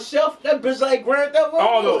look on shelf, that bitch like Grand Theft Auto.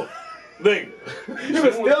 Auto. Nigga. You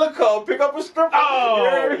can steal a car, pick up a stripper.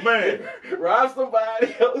 Oh, man. Rob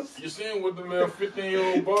somebody else. You seen what the little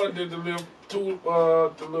 15-year-old boy did to the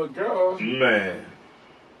little girl? Man.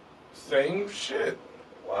 Same shit.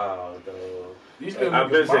 Wow, dog. These little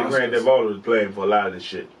I've been niggas saying Grand monsters. Theft Auto is playing for a lot of this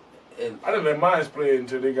shit. And I didn't let mine play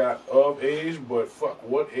until they got of age, but fuck,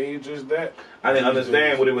 what age is that? I didn't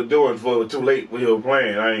understand what he was doing before it was too late when he was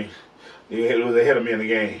playing. He was ahead of me in the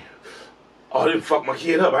game. Oh, they fucked my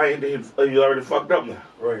kid up. You already fucked up now.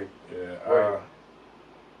 right. Yeah, Right.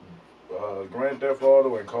 Grand Theft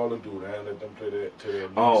Auto and Call of Duty. I didn't let them play that to their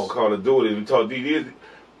niece. Oh, Call of Duty and talk. These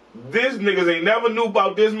niggas ain't never knew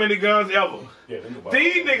about this many guns ever. Yeah, they knew about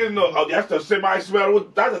These it. niggas know. Oh, that's the semi-sweater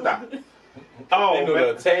with da-da-da. Oh, They know man.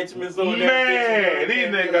 the attachments on that Man, bitch. these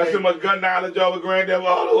niggas got so much gun knowledge over Grand Theft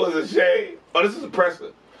Auto. It's a shame. Oh, this is a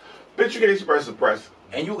suppressor. Bitch, you can't suppress suppressor.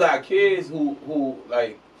 And you got kids who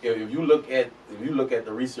like, if you look at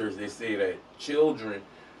the research, they say that children,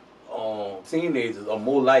 teenagers are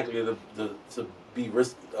more likely to be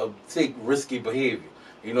take risky behavior.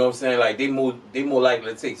 You know what I'm saying? Like they more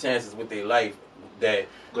likely to take chances with their life that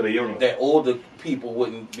older people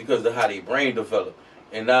wouldn't, because of how their brain developed.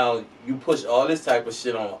 And now you push all this type of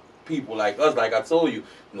shit on people like us. Like I told you,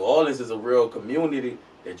 New Orleans is a real community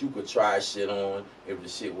that you could try shit on if the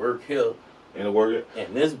shit work here. In the word.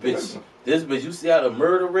 And this bitch, you see how the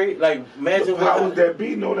murder rate? Like, imagine how was that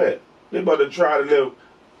beat? Know that they about to try to live,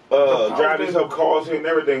 drive these up cars here and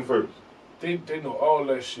everything first. They know all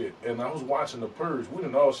that shit. And I was watching The Purge. We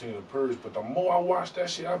didn't all seen The Purge, but the more I watch that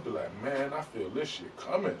shit, I be like, man, I feel this shit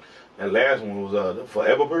coming. That last one was the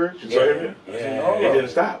Forever Purge. You saw him? Yeah. It didn't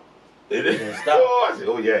stop. It didn't stop. Oh, I said,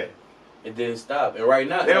 oh yeah. It didn't stop. And right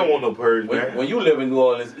now, they don't want no purge, man. When you live in New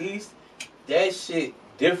Orleans East, that shit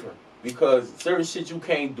different. Because certain shit you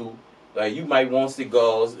can't do. Like, you might want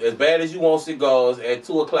cigars. As bad as you want cigars at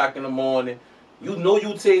 2 o'clock in the morning, you know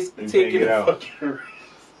you taking the fucking...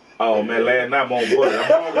 Oh, man, last night I'm on bullet.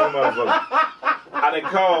 I'm on motherfucker. I didn't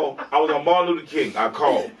call. I was on Martin Luther King. I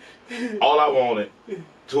called. All I wanted,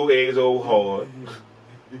 2 eggs old hard,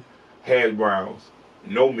 hash browns,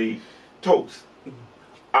 no meat, toast.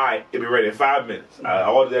 All right, it'll be ready in 5 minutes. I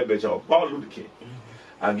ordered that bitch on Martin Luther King.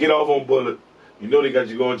 I get off on bullet. You know they got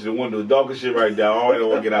you going to the window. The darkest shit right there. I already don't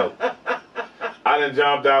want to get out. I done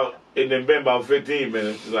jumped out. It done been about 15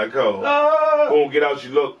 minutes. She's like, oh. Boom, get out. She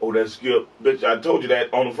look. Oh, that's Skip. Bitch, I told you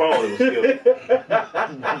that on the phone. It was Skip.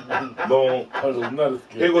 Boom. Oh, there's another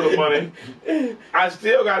Skip. Here go the money. I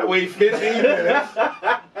still got to wait 15 minutes.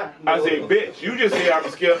 I say, bitch, you just say I'm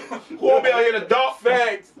Skip. Who won't be out here in the dark?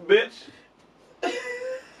 Facts, bitch.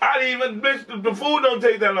 I didn't even, bitch, the food don't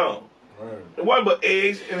take that long. Right. It wasn't but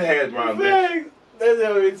eggs and hash browns, bitch.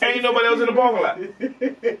 Ain't nobody else in the parking lot. What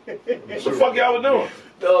the fuck y'all was doing?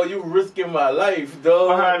 Dog, you risking my life,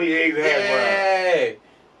 dog. Behind the eggs and hash browns.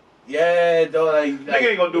 Yeah, dog. Nigga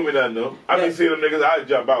ain't gonna do me nothing though. I been seeing them niggas. I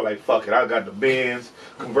jump out like fuck it. I got the Benz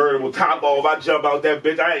convertible top off. I jump out that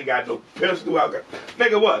bitch. I ain't got no pistol. I got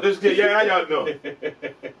nigga what? This kid, yeah, how y'all know?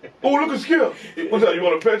 Oh, look at Skip. What's up? You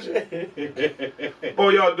want a picture? Boy,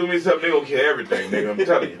 y'all do me something, they gonna kill everything, nigga. I'm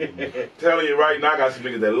telling you. Telling you right now, I got some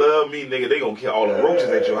niggas that love me, nigga. They gonna kill all the roaches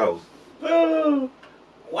at your house.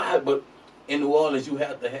 Why? But in New Orleans, you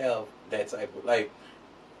have to have that type of like.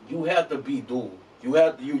 You have to be dual. You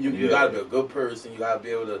have to, you gotta be a good person. You gotta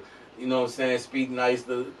be able to, you know what I'm saying, speak nice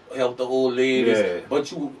to help the old ladies. Yeah.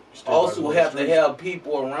 But you also have to have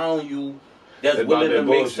people around you that's willing to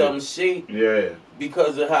make something shake. Yeah.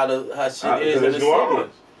 Because of how shit is in the city.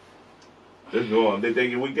 This New Orleans, they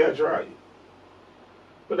think we got try you.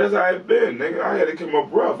 But that's how it been, nigga. I had to come up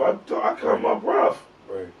rough. I come up rough.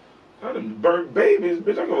 Right. I done burnt babies,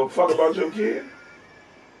 bitch. I don't give a fuck about your kid.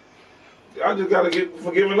 I just gotta get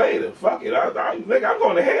forgiven later. Fuck it. Nigga, I'm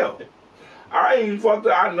going to hell. I ain't fucked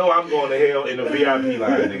up. I know I'm going to hell in the VIP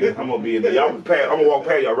line, nigga. I'm gonna be in the I'm gonna walk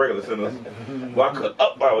past y'all regular centers. Well, I could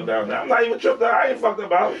up I was down there. I'm not even tripped out. I ain't fucked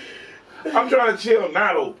about it. I'm trying to chill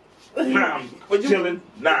now though. Nah, I'm chilling.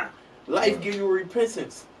 Nah. Life give you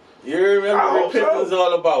repentance. You remember what repentance is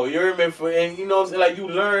all about. You remember, and you know what I'm saying? Like you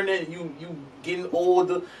learn it, you getting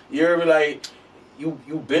older. You remember like you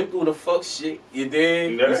been through the fuck shit. You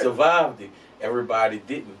did. You survived it. Everybody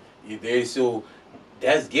didn't. You did. So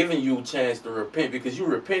that's giving you a chance to repent because you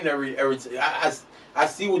repent every I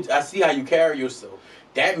see how you carry yourself.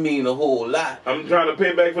 That mean a whole lot. I'm trying to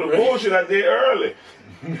pay back for the bullshit I did early.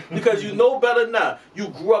 Because you know better now. You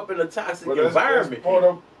grew up in a toxic environment. That's part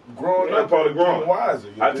of growing up. Part of growing.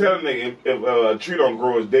 Wiser, I tell a nigga, if a tree don't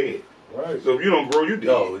grow, it's dead. Right. So if you don't grow, you dead.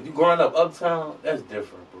 Yo, you growing up uptown, that's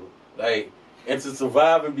different, bro. Like, and to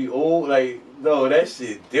survive and be old, like, no, that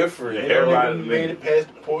shit different. Yeah, everybody made it past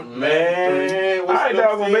the port. Man, I ain't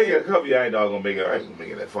dog gonna make it. A couple of y'all ain't dog gonna make it. I ain't gonna make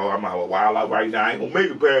it that far. I'm out wild out right now. I ain't gonna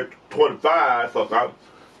make it past 25.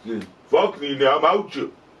 Fuck me now. I'm out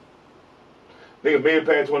you. Nigga made it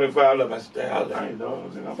past 25. Look, I said, I ain't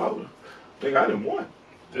dog. I'm out. Nigga, I didn't want.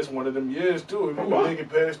 This one of them years too. If you can make it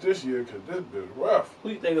past this year, cause this been rough. Who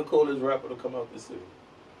you think the coolest rapper to come out this city?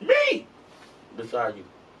 Me. Besides you.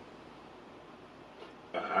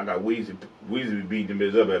 I got Weezy. Weezy be beating them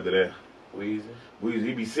bitches up after that. Weezy,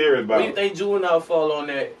 he be serious about it. What do you think Juvenile fall on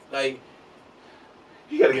that? Like,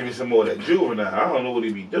 you gotta give me some more of that Juvenile. I don't know what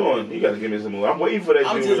he be doing. You gotta give me some more. I'm waiting for that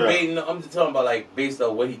Juvenile. I'm just talking about like based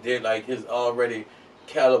on what he did, like his already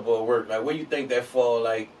caliber of work. Like, where you think that fall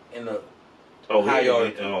like in the he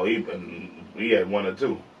had one or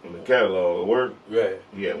two in the catalog of work. Right.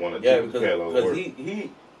 He had one or two in the catalog of work. Because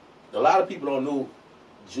a lot of people don't know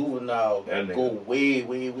Juvenile go way,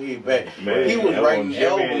 way, way back. Man, he was writing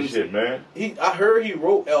albums. Shit, man. I heard he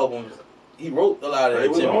wrote albums. He wrote a lot of that. He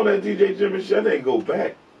was on that DJ Jimmy shit. They ain't go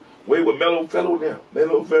back. Way with Mellow Fellow now.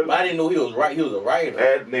 Mellow Fellow. But I didn't know he was right. He was a writer.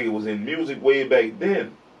 That nigga was in music way back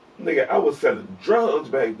then. Nigga, I was selling drugs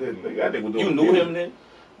back then. Nigga, that nigga was doing You knew him then?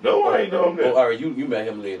 No, I ain't know him then. Oh, all right, you met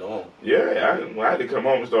him later on. Yeah, I had to come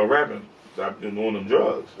home and start rapping. Stop doing them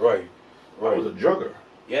drugs. Right. I was a drugger.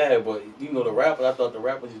 Yeah, but you know the rappers. I thought the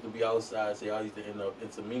rappers used to be outside, so y'all used to end up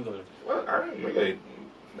intermingling. Well, nigga,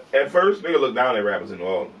 at first, nigga looked down at rappers in New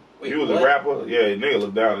Orleans. He was a rapper. Yeah, nigga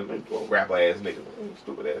looked down at me. Rapper ass nigga,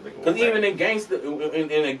 stupid ass nigga. Because even in Gangsta's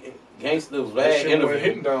last interview,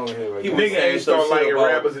 hitting down here. Like nigga ain't start liking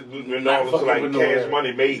rappers and all this like Cash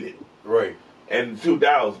Money made it. Right. And in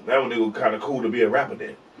 2000, that one nigga was kind of cool to be a rapper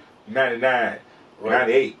then. 99,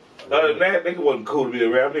 98. Other than that, nigga wasn't cool to be a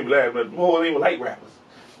rapper. Nigga laughed, but boy, didn't even like rappers.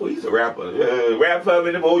 Well, he's a rapper. Rap for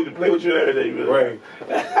me, them boys to play with you and everything. Right.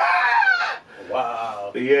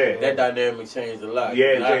 Wow. Yeah. That dynamic changed a lot. Yeah,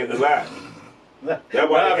 it changed a lot. That's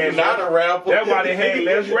why they not a rapper. That's why they had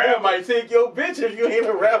less rap. Might take your bitch if you ain't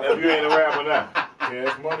a rapper. If you ain't a rapper now.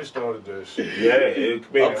 Cash Money started that shit. Yeah, it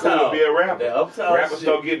made it cool to be a rapper. Rappers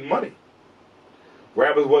start getting money.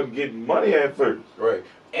 Rappers wasn't getting money at first. Right.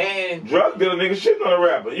 And drug dealer nigga shitting on a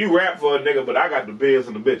rapper. You rap for a nigga, but I got the bills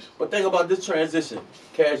and the bitches. But think about this transition.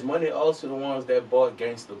 Cash Money also the ones that bought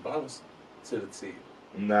Gangsta Bounce to the team.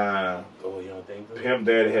 Nah. Oh, you don't think so? Pimp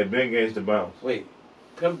Daddy had been Gangsta Bounce. Wait.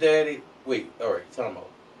 Pimp Daddy. Wait. All right. Time out.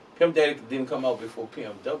 Pimp Daddy didn't come out before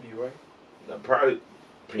PMW, right? Probably.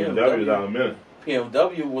 PMW was out a minute.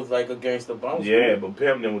 PMW was like a Gangsta Bounce. Yeah, but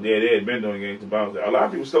Pimp them they had been doing Gangsta Bounce. A lot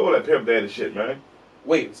of people stole that Pimp Daddy shit, man.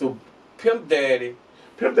 Wait. So Pimp Daddy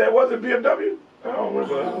wasn't PMW? I don't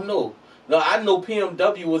remember. I don't know. No, I know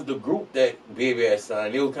PMW was the group that Baby had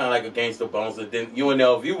signed. It was kind of like a Gangsta Bouncer. Then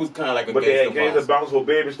UNLV was kind of like a Gangsta Bouncer. But they had Gangsta Bounce before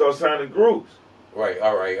Baby started signing groups. Right,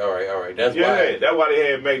 all right. That's why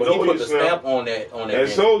they had Magnolia Slim. But he put the stamp on that. And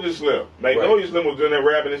Soulja Slim. Magnolia Slim was doing that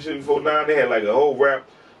rapping and shit in 49. They had like a whole rap.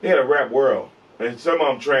 They had a rap world. And some of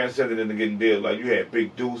them transcended into getting deals. Like you had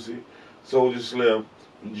Big Deucey, Soulja Slim,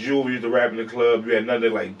 Juve used to rap in the club. You had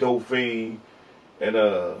nothing like Dolphin and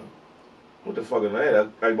what the fuck is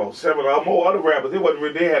that? Like about 7 or more other rappers.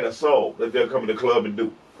 They had a soul that they'll come to the club and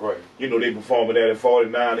do. Right. You know, they performing that at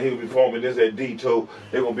 49, he'll be performing this at D2,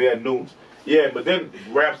 they're gonna be at Noons. Yeah, but then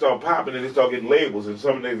rap started popping and they started getting labels and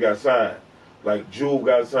some niggas got signed. Like Juve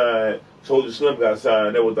got signed, Soulja Slim got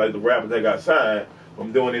signed, that was like the rappers that got signed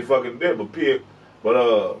from doing their fucking deal.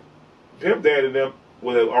 But Pimp Daddy and them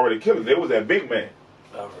was already killing. They was that big man.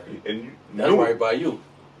 Alright. And that's right by you.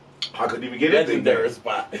 I couldn't even get anything there.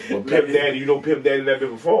 Spot. But Pimp Daddy, you know Pimp Daddy that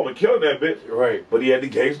been performing, killing that bitch. Right. But he had the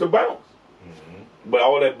gangster bounce.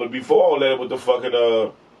 But before all that, with the fucking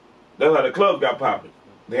that's how the clubs got popping.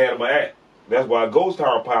 They had them act. That's why Ghost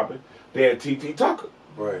Town popping. They had T.T. Tucker.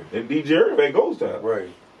 Right. And DJ Irv at Ghost Town. Right.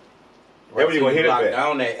 That's when you gonna hit him at.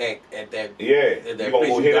 Down that act at that. Yeah. At that you gonna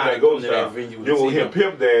go hit him at Ghost Town. You gonna hear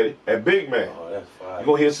Pimp Daddy at Big Man. Oh, that's fine. You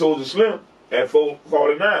gonna hear Soulja Slim at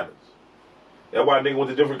 49ers. That's why nigga went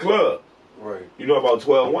to different clubs. Right. You know about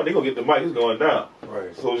 12-1, they gonna get the mic. It's going down.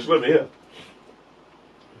 Right. Soulja Slim here.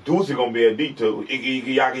 Deucey gonna be at D2. Iggy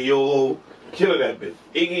Iggy Yaki Yo, killing that bitch.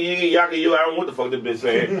 Iggy Iggy Yaki Yo, I don't know what the fuck this bitch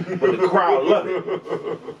saying, but the crowd love it.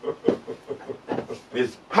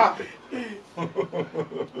 It's popping.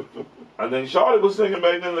 And then Shorty was singing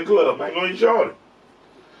back then in the club. Magnolia Shorty.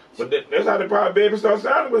 But that's how the Private Baby started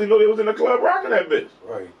sounding, because you know they was in the club rocking that bitch.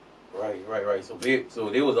 Right. So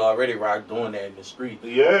they was already doing that in the street.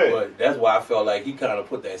 Yeah. But that's why I felt like he kind of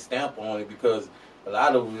put that stamp on it, because a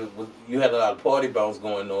lot of it was, you had a lot of party bounce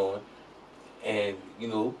going on, and you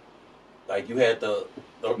know, like you had the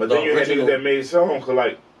but then you had niggas that made songs, cause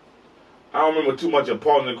like I don't remember too much of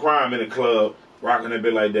Partners in Crime in the club rocking a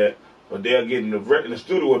bit like that, but they'll get in the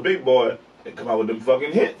studio with Big Boy and come out with them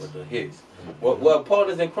fucking hits. With the hits. Well,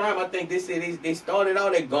 Partners in Crime, I think they said they started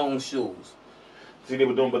out at Gone Shoes. See, they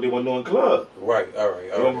were doing, but they weren't doing club. Right, all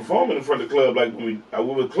right. They weren't performing in front of the club like when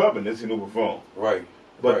we were clubbing. They see no perform. Right.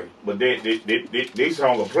 But they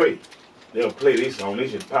song will play. They'll play their song. They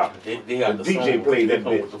should pop. They got the DJ songs. played that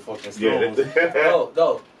bitch. With the fucking songs. Yeah.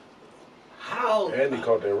 No. How? And he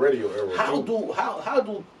caught that radio era how too.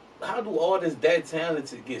 How do artists that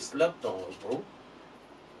talented get slept on, bro?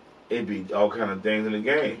 It be all kind of things in the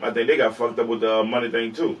game. I think they got fucked up with the money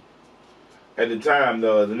thing too. At the time,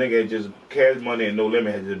 the nigga had just Cash Money and No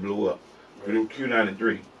Limit had just blew up. Right. Q93.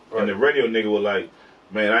 Right. And the radio nigga was like,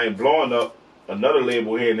 man, I ain't blowing up another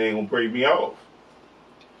label here and they ain't gonna break me off.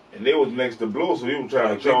 And they was next to Blue, so he was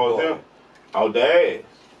trying to charge them out the ass.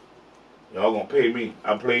 Y'all gonna pay me.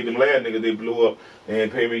 I played them last niggas, they blew up, they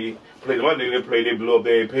ain't pay me. Played them other niggas, they blew up,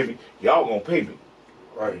 they ain't pay me. Y'all gonna pay me.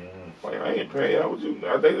 Right. Like, I ain't paying y'all. What you?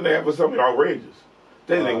 I think they have for something outrageous.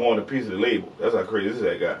 They think they want a piece of the label. That's how crazy this is,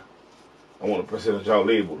 that guy. I want a percentage of y'all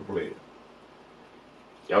label to play it.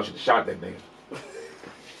 Y'all should have shot that nigga.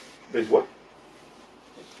 Bitch, what?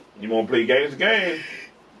 You want to play games? Game.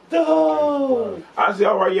 No. I say,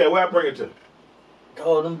 all right, yeah, where I bring it to?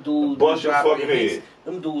 Oh, them dudes. Bust your fucking head.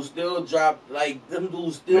 Them dudes still drop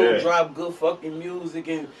drop good fucking music,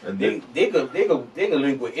 and they could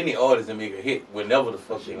link with any artist and make a hit whenever the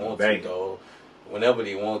fuck they want to, dog. Whenever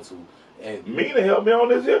they want to. And Mina helped me on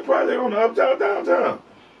this hit project on the Uptown Downtown.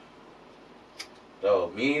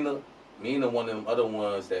 Dog, Mina, one of them other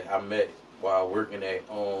ones that I met while working at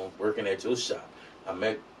your shop. I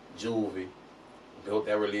met Juvie, built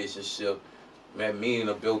that relationship. Met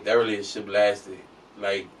Mina, built that relationship, lasted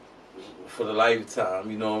like for the lifetime.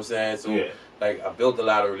 You know what I'm saying? So like I built a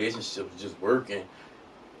lot of relationships just working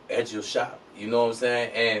at your shop. You know what I'm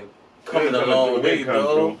saying? And coming a long way,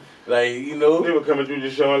 dog. Like, you know, they were coming through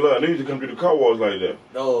just showing love. They used to come through the car wash like that.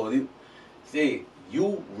 No, see,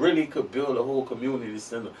 you really could build a whole community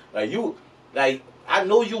center. Like I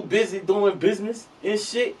know you busy doing business and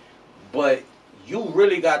shit, but you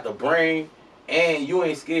really got the brain and you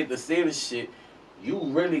ain't scared to say the shit. You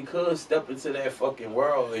really could step into that fucking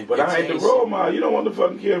world and I ain't the role model. You don't want the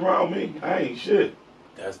fucking kid around me. I ain't shit.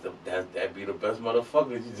 That'd be the best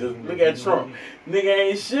motherfucker. You just look at Trump.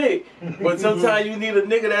 Nigga ain't shit. But sometimes you need a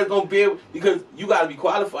nigga that's gonna be able, because you gotta be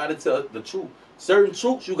qualified to tell the truth. Certain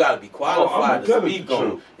truths you gotta be qualified to speak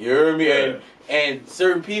on. You hear me? Yeah. And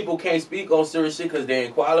certain people can't speak on certain shit because they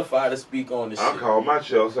ain't qualified to speak on the shit. I call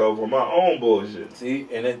myself for my own bullshit. See,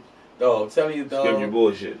 and then, dog, I'm telling you, dog. Skip your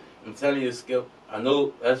bullshit. I'm telling you, Skip. I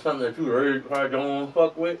know that's something that you really probably don't want to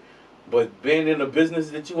fuck with, But being in the business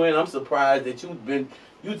that you in, I'm surprised that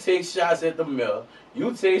you take shots at the mill,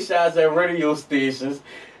 you take shots at radio stations,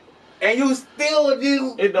 and you still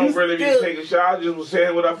do. It don't really be taking shots. I just was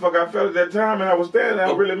saying what I felt at that time, and I was standing there.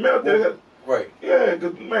 I really meant that. Right. Yeah,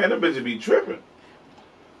 because, man, them bitches be tripping.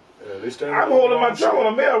 Yeah, I'm holding my tongue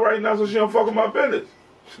on a mail right now so she don't fuck with my business.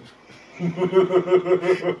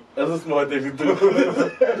 That's a smart thing to do.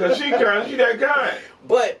 Cause she that kind.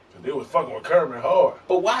 But they was fucking with Kermit hard.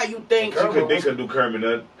 But why you think they couldn't do Kermit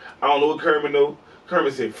nothing? I don't know what Kermit knew.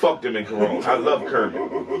 Kermit said, fuck them in Corona. I love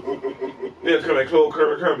Kermit. They'll come and close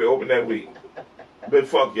Kermit open that week. But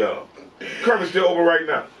fuck y'all. Kermit's still open right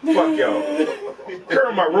now. Fuck y'all.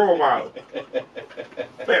 Kermit my role model.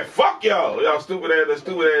 Man, fuck y'all. Y'all stupid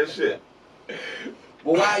ass shit.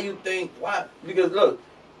 But why you think, why? Because look,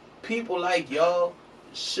 people like y'all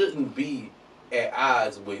shouldn't be at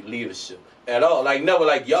odds with leadership at all. Like never.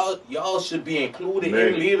 Like y'all should be included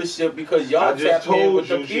in leadership because y'all. I just told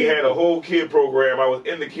you she had a whole kid program. I was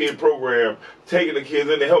in the kid program, taking the kids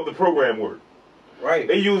in to help the program work. Right.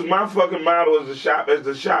 They used my fucking model as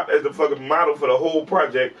the fucking model for the whole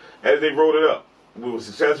project as they wrote it up. We were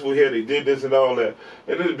successful here. They did this and all that,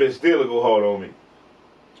 and this bitch still go hard on me.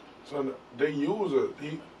 So they use her.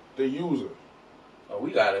 They use her. Oh,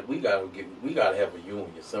 we gotta have a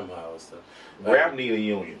union somehow or something. Rap need a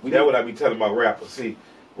union. That's what I be telling my rappers. See,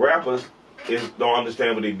 rappers don't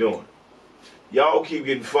understand what they doing. Y'all keep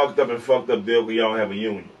getting fucked up deal because y'all don't have a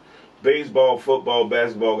union. Baseball, football,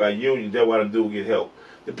 basketball got unions. That's why the dude get help.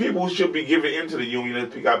 The people who should be giving into the union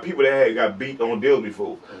got people that got beat on deals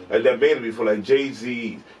before, like that man before, like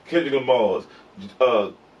Jay-Z, Kendrick Lamar's,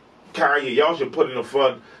 Kanye. Y'all should put in a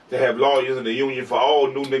fund to have lawyers in the union for all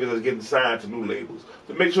new niggas that's getting signed to new labels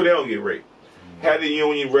to make sure they don't get raped. Have the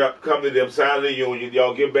union rep come to them, sign the union,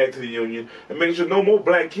 y'all give back to the union, and make sure no more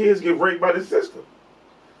black kids get raped by the system.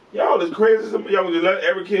 Y'all is crazy. Y'all just let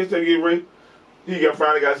every kid say get raped. He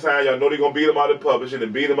finally got signed. Y'all know they gonna beat him out of publishing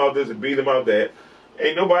and beat him out this and beat him out that.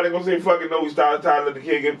 Ain't nobody gonna say fucking no. We started time to let the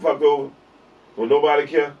kid get fucked over. Will nobody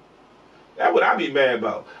care? That's what I be mad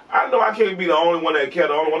about. I know I can't be the only one that care.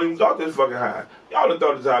 The only one who thought this fucking high. Y'all done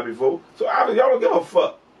thought this high before. So y'all don't give a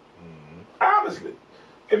fuck. Honestly,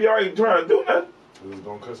 if y'all ain't trying to do nothing, it's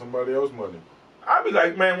gonna cut somebody else's money. I be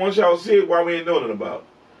like, man, once y'all see it, why we ain't doing nothing about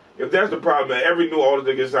it? If that's the problem, man, every new artist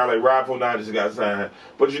that gets signed, like Rob 49 just got signed.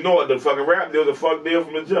 But you know what? The fucking rap deal's a fuck deal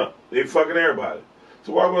from the jump. They fucking everybody.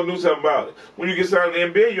 So why we gonna do something about it? When you get signed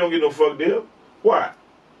in the NBA, you don't get no fuck deal. Why?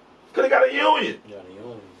 Because they got a union.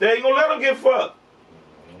 They ain't gonna let them get fucked.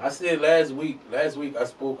 I said last week I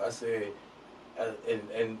spoke, I said,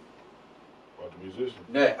 and about the musician.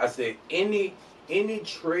 Yeah, I said any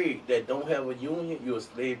trade that don't have a union, you're a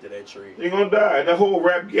slave to that trade. You're gonna die. And the whole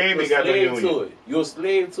rap game ain't got no union. To it. You're a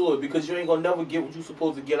slave to it because you ain't gonna never get what you're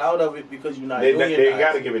supposed to get out of it because you're not unionized. They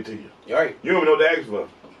gotta give it to you. Right. You don't even know the ask for.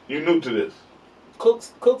 You new to this.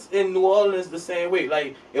 Cooks in New Orleans the same way.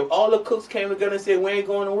 Like if all the cooks came together and said we ain't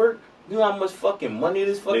going to work, you know how much fucking money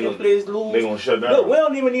this fucking place lose? They gonna shut down. Look, we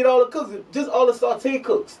don't even need all the cooks. Just all the saute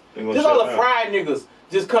cooks. Just all the fried niggas.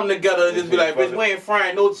 Just come together and just be like, bitch, we ain't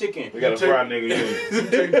frying no chicken. We got a fried nigga. You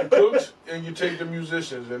take the cooks and you take the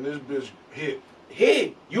musicians and this bitch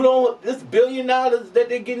hit. You don't, this $1 billion that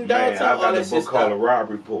they getting downtown. Man, I got a book called The Rob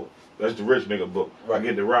Report. That's the rich nigga book. Right. I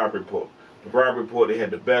get The Rob Report. The Rob Report, they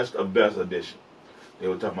had the best of best edition. They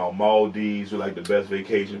were talking about Maldives, were like the best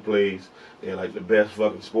vacation place. They had like the best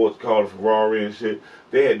fucking sports car, Ferrari and shit.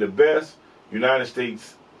 They had the best United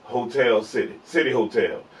States hotel city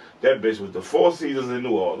hotel. That bitch was the Four Seasons in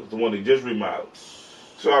New Orleans, the one they just remodeled.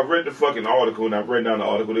 So I read the fucking article, and I read down the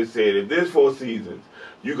article. They said if this Four Seasons,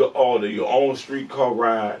 you could order your own streetcar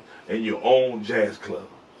ride and your own jazz club.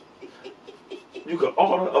 You could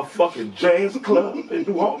order a fucking jazz club in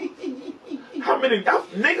New Orleans. How many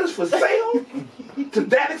niggas for sale to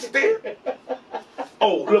that extent?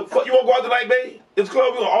 Oh, look, you want to go out tonight, baby? This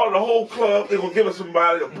club, we're going to order the whole club. They're going to give us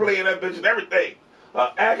somebody to play in that bitch and everything.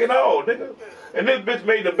 Act and all, nigga. And this bitch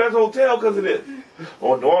made the best hotel because of this.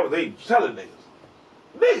 Oh, New Orleans, they selling niggas.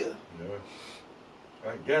 Nigga. Yeah.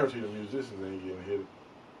 I guarantee the musicians ain't getting hit.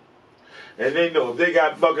 And they know if they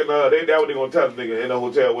got fucking, that's what they going to tell the nigga in the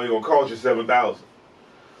hotel where they going to cost you $7,000.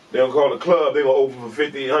 They don't call the club, they going to open for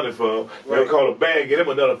 $1,500 for them. They don't call the band, get them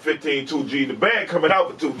another 15, 2 G's. The band coming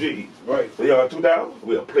out for 2 G's. Right. So y'all got $2,000?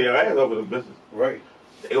 We'll play our ass over the business. Right.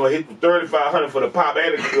 They going to hit $3,500 for the pop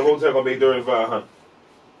and the hotel going to be $3,500.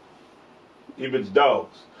 You bitch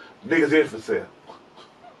dogs. Niggas in for sale.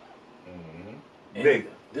 Nigga.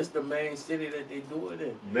 This the main city that they do it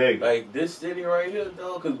in. Nigga. Like this city right here,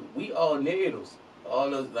 dog, because we all natives. All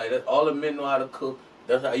the men know how to cook.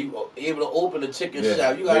 That's how you able to open a chicken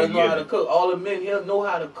shop. You gotta know how to cook. All the men here know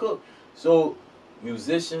how to cook. So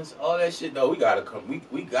musicians, all that shit though, we gotta come.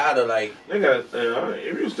 We gotta like. They gotta.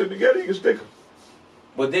 If you stick together, you can stick them.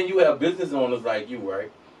 But then you have business owners like you,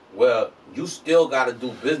 right? Well, you still gotta do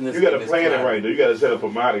business. You gotta plan it right though. You gotta set up a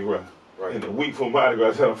Mardi Gras. Right. And a week for Mardi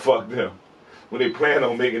Gras, tell them fuck them. When they plan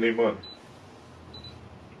on making their money.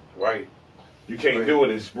 Right. You can't do it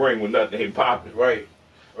in spring when nothing ain't popping. Right.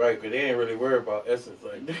 Right, because they ain't really worried about essence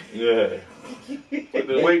like that. Yeah. But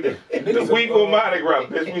the week for Mardi Gras,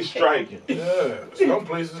 bitch, we striking. Yeah. Some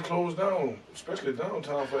places closed down, especially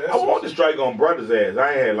downtown for essence. I want to strike on Brothers' ass.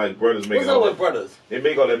 I ain't had like Brothers making What's up with Brothers? They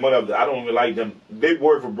make all that money up there. I don't even like them. They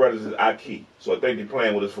work for Brothers is our key. So I think they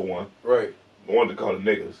playing with us for one. Right. I wanted to call them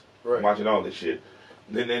niggas. Right. Watching all this shit.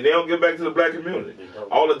 Then they don't get back to the black community.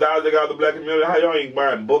 All the dollars they got out of the black community, how y'all ain't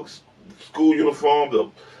buying books, school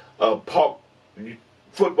uniforms, park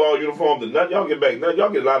football uniforms, and nothing y'all get back. Nothing, y'all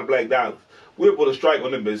get a lot of black dollars. We'll put a strike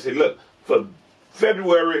on them and say, look, for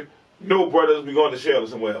February, no Brothers, we going to Shell or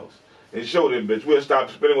somewhere else. And show them, bitch, we'll stop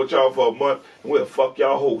spending with y'all for a month and we'll fuck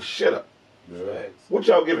y'all whole shit up. Yeah. What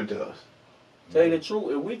y'all giving to us? Tell you the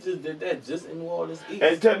truth, if we just did that just in New Orleans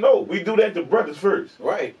East. And no, we do that to Brothers first.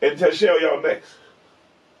 Right. And tell Shell y'all next.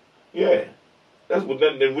 Yeah. That's what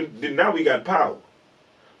then now we got power.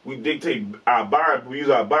 We dictate our buying, we use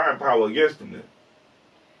our buying power against them then.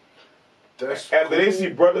 That's After cool. they see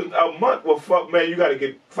Brothers a month, well fuck man, you gotta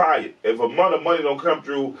get fired. If a month of money don't come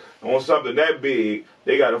through on something that big,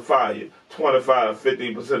 they gotta fire you 25 to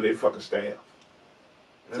 15% of their fucking staff.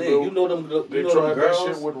 See, you know them. They know tried them that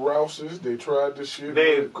girls? shit with Rouse's. They tried this shit.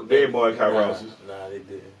 They ain't boycott Rouse's. Nah, they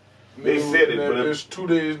didn't. They said it, but it's 2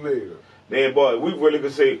 days later. they ain't boy. We really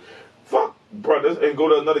could say, fuck Brothers and go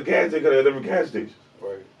to another gas station at a different gas station.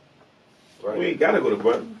 Right. Right. We ain't gotta go to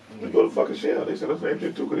Brothers. We go to fucking Shell. They said the same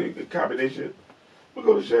shit too, cause they copy their shit. We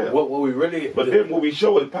go to Shell. What we really? But then what we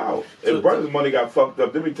show is power. If Brothers' money got fucked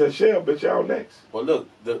up, then we tell Shell, bitch, y'all next. Well, look,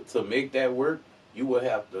 to make that work, you would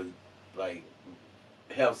have to like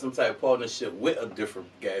have some type of partnership with a different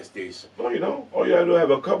gas station. No, you know, all you gotta do is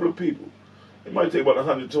have a couple of people. It might take about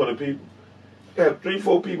 100, 200 people. You have 3,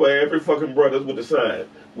 4 people at every fucking Brothers with the sign.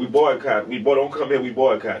 We boycott. Don't come here, we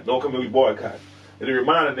boycott. Don't come here, we boycott. And they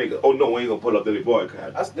remind a nigga, oh no, we ain't gonna pull up to the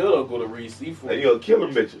boycott. I still don't go to Reed Seafood. And you'll kill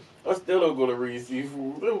them bitches. I still don't go to Reed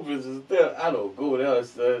Seafood. Them bitches still, I don't go there,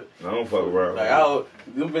 son. I don't fuck around. Like,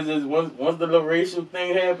 them bitches, once the little racial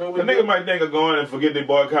thing happened The with nigga might think of going and forget they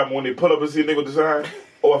boycott, but when they pull up and see a nigga with the sign,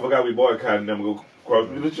 oh, I forgot we boycotting them, go cross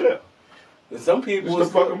through the chair. And some people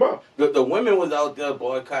Just to fuck them up. The women was out there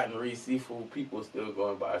boycotting Reed Seafood. People were still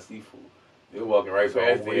going by seafood. They were walking right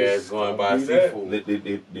past their ass going by seafood.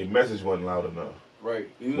 The message wasn't loud enough. Right.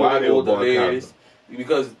 You Why know, they the were older boycotting ladies,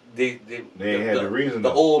 because they ain't had the reason.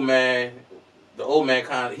 The old man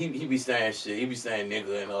kind of he be saying shit. He be saying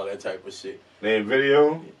nigga and all that type of shit. They ain't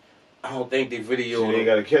video. I don't think they videoed. They ain't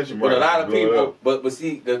gotta catch him. But right, a lot of blow it people. up. But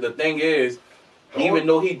see, the thing is, even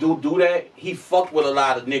though he do that, he fuck with a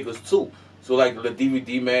lot of niggas too. So like the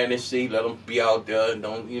DVD man and shit, let him be out there and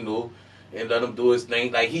don't and let him do his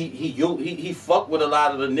thing. Like he fuck with a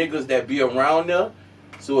lot of the niggas that be around there.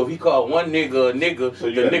 So if he call one nigga a nigga, so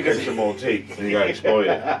you gotta catch him on tape and you gotta exploit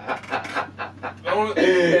it.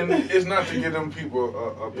 And it's not to give them people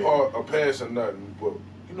a pass or nothing, but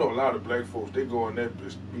you know a lot of black folks, they go in there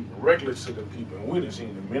just being reckless to them people, and we done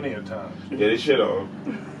seen them many a times. Yeah, they shit on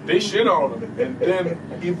them. They shit on them, and then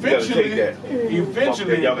eventually,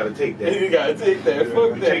 y'all gotta take that. You gotta take that.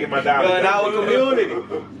 Fuck that. Taking my dollar. You're in our community.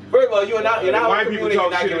 First of all, you're in our white community. people You're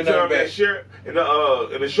talk not shit giving and tell nothing that back. shit,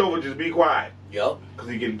 and the show would just be quiet. Yup. Cause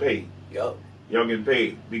he getting paid. Yup. Y'all getting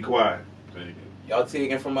paid. Be quiet. Y'all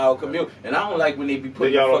taking from our community, and I don't like when they be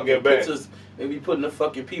putting Then y'all the don't fucking get back. pictures. They be putting the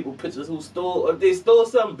fucking people pictures who stole. If they stole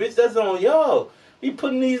something, bitch, that's on y'all. Be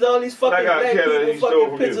putting all these fucking Like black Kelly, he people stole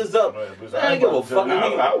fucking from you. pictures up. Right, I ain't give a fuck.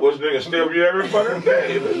 I wish niggas steal you every fucking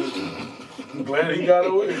day. I'm glad he got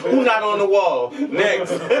away. Who not on the wall?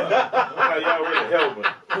 Next. Y'all really helping.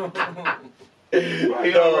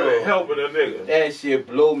 Y'all really helping a nigga. That shit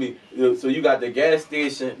blow me. So you got the gas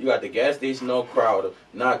station. You got the gas station on Crowder.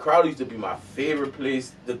 Now Crowder used to be my favorite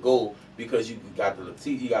place to go because you got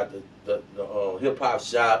you got the hip hop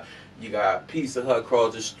shop. You got Pizza Hut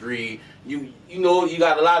across the street. You know you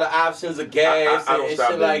got a lot of options of gas I don't and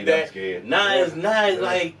stop shit like there, that. scared. Nice,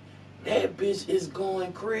 like that bitch is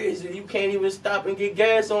going crazy. You can't even stop and get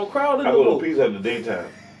gas on Crowder. I go to Pizza Hut in the daytime.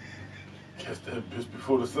 Catch that bitch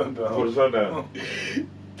before the sundown. Before the sundown.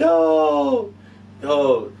 Dog,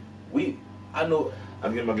 I know. I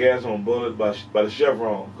get my gas on Bullet by the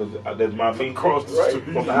Chevron, because that's my meat. Across the street.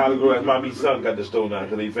 From the Hollywood, that's my meat son got the store now,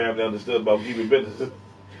 because they family understood about keeping business.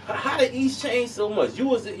 How did East change so much? I've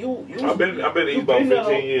been in East about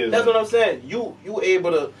 15 years. That's what I'm saying. You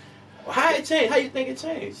able to. How it changed? How you think it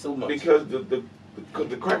changed so much? Because the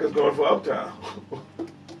crack is going for uptown.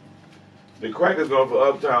 The crack is going for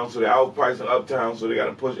uptown, so they're outpricing uptown, so they got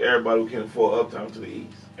to push everybody who can afford uptown to the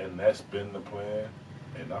east. And that's been the plan.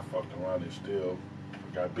 And I fucked around and still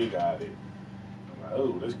got big-eyed it. I'm like,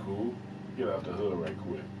 oh, that's cool. Get out the hood right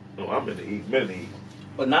quick. No, I'm in the east, been in the east.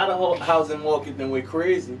 But now the whole housing market then went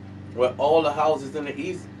crazy. Where all the houses in the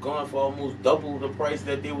east going for almost double the price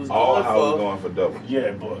that they was All going houses for. going for double.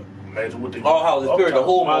 Yeah, but imagine what they All houses, period. The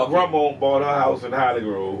whole My market. grandma bought her house in Holly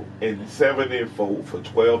Grove in '74 for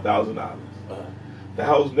 $12,000. The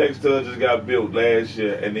house next to her just got built last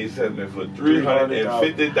year, and they selling it for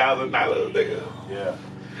 $350,000, nigga. Yeah.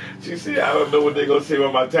 She said, I don't know what they gonna say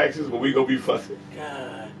on my taxes, but we gonna be fussing.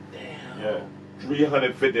 God damn. Yeah.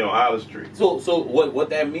 $350 on Island Street. So what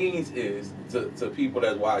that means is to people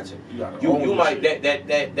that's watching, You might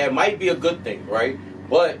that might be a good thing, right?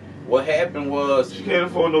 But what happened was She can't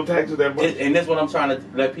afford no taxes that much. and that's what I'm trying to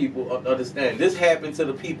let people understand. This happened to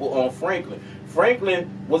the people on Franklin. Franklin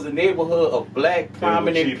was a neighborhood of black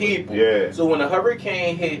prominent people. Yeah. So when the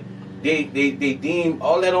hurricane hit, they deemed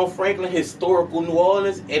all that on Franklin historical New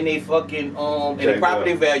Orleans, and they fucking and the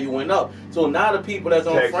property value went up. So now the people that's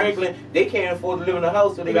on Franklin, they can't afford to live in a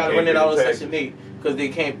house, so they got to rent it out on Section 8 because they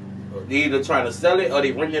can't. They either trying to sell it or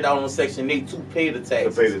they rent it out on Section 8 to pay the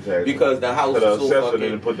taxes. To pay the taxes. Because the house is so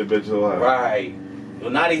fucking. Put the bitch on. Right. Well,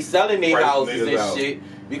 now they selling their houses and out. shit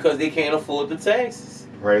because they can't afford the taxes.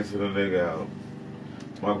 Price of the nigga out.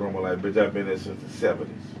 My grandma like, bitch, I've been there since the 70s.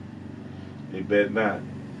 They bet not.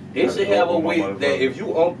 They should have a way that if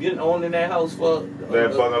you been owning that house for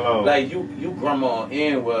that fucking long, like you grandma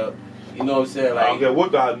in, well, you know what I'm saying? Like, I don't care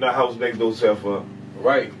what the house next door sell for.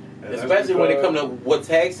 Right. And especially when it comes to what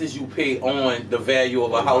taxes you pay on the value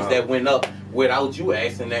of a house that went up without you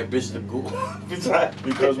asking that bitch to go.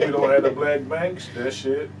 Because we don't have the black banks, that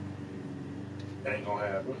shit ain't gonna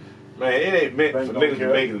happen. Man, it ain't meant for niggas to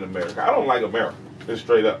make it in America. I don't like America. Just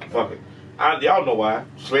straight up. Fuck it. Y'all know why.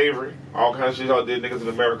 Slavery, all kinds of shit y'all did niggas in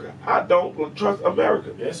America. I don't trust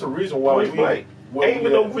America. Yeah, it's a reason why ain't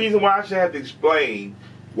even no reason why I should have to explain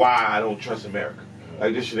why I don't trust America.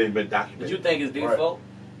 Like, this shit ain't been documented. You think it's their fault?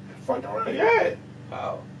 Fucking right. Yeah.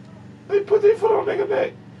 How? They put their foot on nigga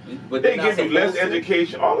neck. But they give you less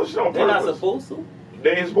education. All this shit on purpose. They're not supposed to.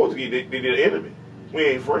 They ain't supposed to get. They did an enemy. We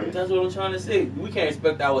ain't friends. That's what I'm trying to say. We can't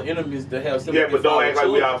expect our enemies to have sympathy. Yeah, but don't act like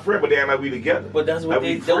we are friends, but they act like we together. But that's what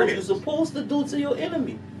like that's what you're supposed to do to your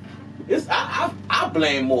enemy. I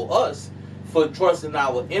blame more us for trusting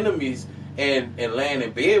our enemies and laying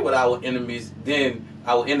in bed with our enemies than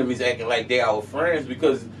our enemies acting like they're our friends,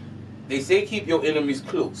 because they say keep your enemies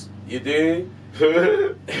close. You dig?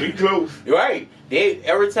 We close. Right.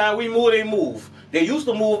 Every time we move, they move. They used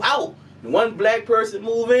to move out. One black person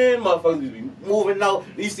move in, motherfuckers be moving out.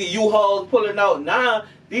 You see U-Hauls pulling out. Now,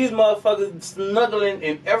 these motherfuckers snuggling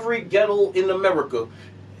in every ghetto in America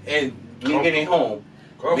and making it home.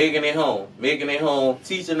 Making it home,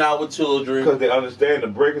 teaching our children. Because they understand the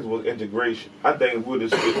breakers was integration. I think if we'd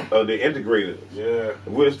have they integrated us. Yeah. If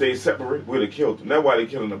we'd have stayed separate, we'd have killed them. That's why they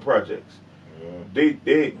killing the projects.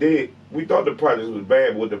 Yeah. We thought the projects was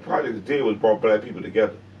bad, but what the projects did was brought black people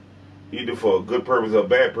together. Either for a good purpose or a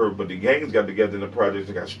bad purpose, but the gangs got together in the projects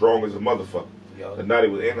and got strong as a motherfucker. And now they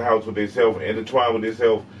was in-house with themselves and intertwined with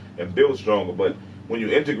themselves and built stronger. But when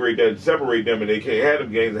you integrate that and separate them and they can't have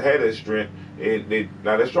them gangs and have that strength, and they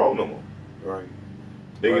not that strong no more. Right.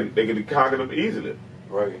 They can conquer them easily.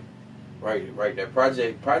 Right. That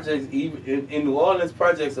projects even in New Orleans,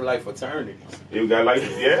 projects are like fraternities. You got like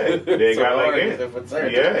they got like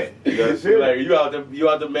that. Yeah, you got to see like you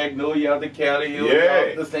out the Magnolia, you out the Cali, you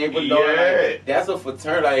out the St. Bernard. Yeah. Like, that's a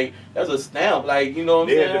fraternity. Like, that's a stamp. Like, you know what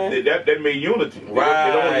I'm saying? That made unity.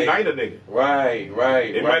 Right. They don't unite a nigga.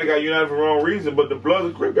 Right. They might have got united for the wrong reason, but the Bloods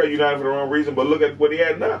and Crips got united for the wrong reason. But look at what he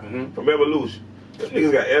had now from Evolution. Them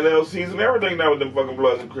niggas got LLCs and everything now with them fucking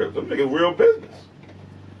Bloods and Crips. Them niggas real business.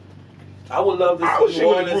 I would love to see New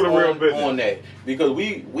Orleans on that, because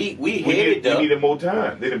we headed up. We needed more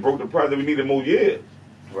time. They done broke the project. We needed more years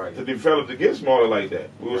to develop to get smaller like that.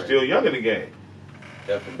 We were still young in the game.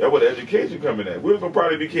 Definitely. That's where the education coming at. We was gonna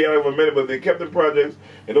probably be chaotic for a minute, but they kept the projects,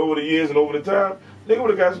 and over the years and over the time, they would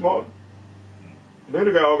have got smaller. They would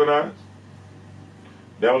have got organized.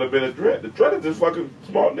 That would have been a threat. The threat is this fucking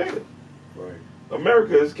small nigga. Right.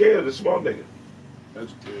 America is scared of the small nigga.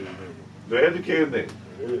 Educated nigga. The educated nigga.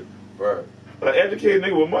 Yeah. Right. An educated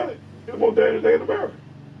nigga with money. He's the most dangerous thing in America.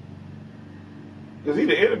 Because he's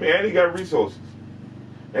the enemy and he got resources.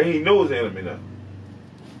 And he knows the enemy now.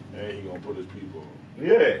 And he gonna put his people on.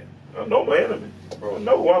 Yeah. I know my enemy. Bro. I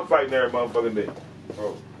know who I'm fighting every motherfucking day.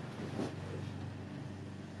 Bro.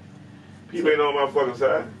 People ain't on my fucking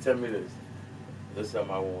side. Tell me this. This is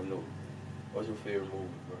something I want to know. What's your favorite movie,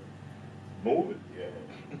 bro? Movie?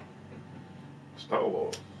 Yeah. Star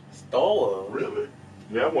Wars. Star Wars? Really?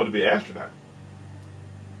 Yeah, I wanted to be an astronaut.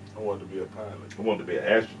 I wanted to be a pilot. I wanted to be an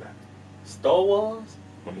astronaut. Star Wars?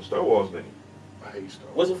 I'm a Star Wars nigga. I hate Star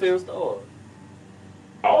Wars. What's your favorite Star Wars?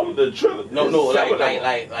 All of the trilogy. No,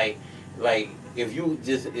 like, if you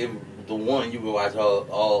just, if the one you can watch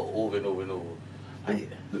all over and over and over.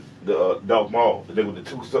 The Darth Maul, the nigga with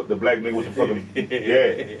the two, the black nigga with the fucking,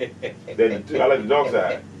 yeah. I like the dark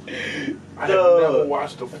side. I have never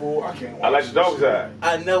watched the full. I can't watch I like the dark side.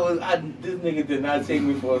 This nigga did not take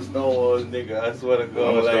me for a Star Wars nigga. I swear to God.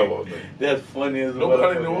 I'm a Star Like, Wars nigga. that's funny as well.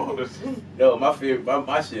 Nobody knew all this. Yo, my favorite,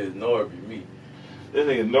 my shit is Norby, me. This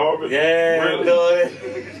nigga Norbert. Yeah, really? no.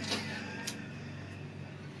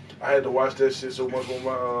 I had to watch that shit so much when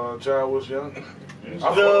my child was young.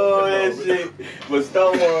 No, that shit. But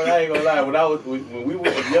Star Wars, I ain't gonna lie. When we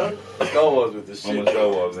were young, Star Wars was the shit. I'm a Star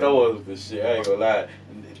Wars, Star Wars was the shit. I ain't gonna lie.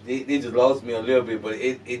 They just lost me a little bit, but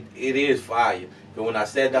it is fire. But when I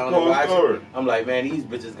sat down to watch it, I'm like, man, these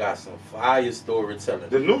bitches got some fire storytelling.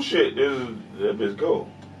 The new shit, that bitch go.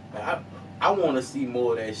 I want to see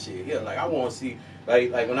more of that shit. Yeah, like I want to see,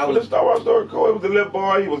 like when I But was. the Star Wars story, Cole, it was the little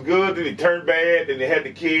boy, he was good, then he turned bad, then they had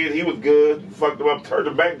the kid, he was good, fucked him up, turned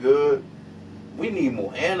him back good. We need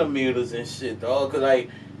more animators and shit, dog. Cause like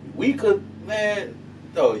we could, man,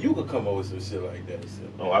 dog, you could come up with some shit like that. So.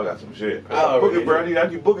 Oh, I got some shit. I Boogie Bird, I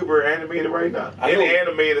need Boogie Bird animated right now. I Any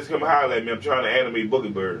know. animators come holler at me, I'm trying to animate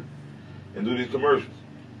Boogie Bird and do these commercials.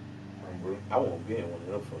 I won't be in one of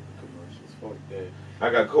them fucking commercials. Fuck that. I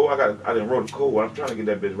got code, I done wrote a code, I'm trying to get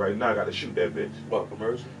that bitch right now, I gotta shoot that bitch. What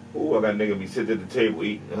commercial? Ooh, I got a nigga be sitting at the table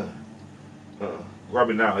eating. Grab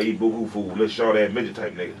it now, eat boo-boo food. Let's show that midget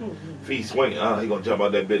type nigga. Feet swinging, he gonna jump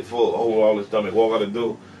out that bitch full, hold all his stomach, walk out the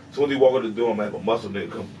door. As soon as he walk out the door, I'm gonna have a muscle nigga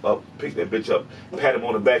come up, pick that bitch up, pat him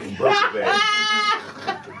on the back and brush his ass.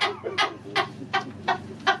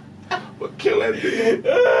 But kill that bitch.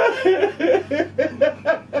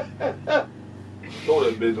 Know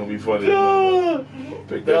that bitch gonna be funny. No.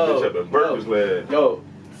 Pick that bitch up and burn his leg. Yo,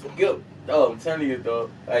 I'm telling you,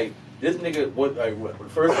 dog. Like this nigga, the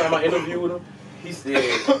first time I interviewed him, he said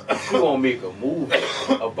he gonna make a movie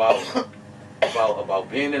about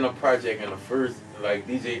being in a project and the first like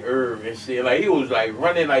DJ Irv and shit. Like he was like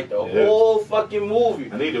running like the whole fucking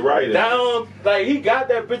movie. I need to write it Down, like he got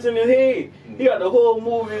that bitch in his head. He got the whole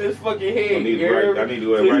movie in his fucking head. I need to write so that he's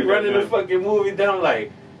running the down. fucking movie down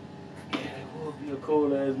like, yeah, that would be a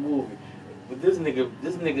cold ass movie. But this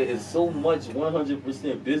nigga is so much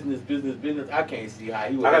 100% business. I can't see how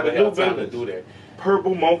he would ever have time to do that.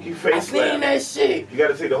 Purple monkey face I slap. seen that shit. You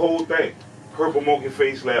gotta say the whole thing. Purple monkey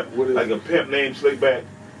face slap, like a pimp named Slickback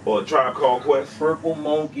or a Tribe Called Quest. Purple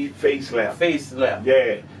monkey Face slap. Face slap.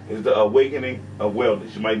 Yeah, it's the awakening of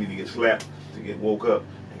wellness. You might need to get slapped to get woke up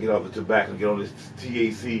and get off the tobacco, get on this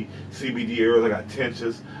THC, CBD herbs. I got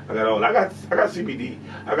tinctures. I got CBD.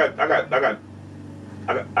 I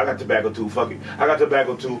got tobacco too. Fuck it. I got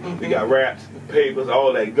tobacco too. We got wraps, papers,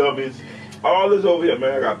 all that gummies, all this over here,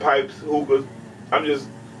 man. I got pipes, hookahs. I just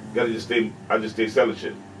stay selling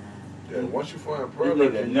shit. Yeah, once you find This product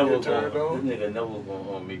nigga and never you get turned on. This nigga never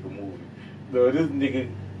gonna make a movie. No, this nigga.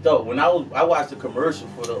 So when I watched the commercial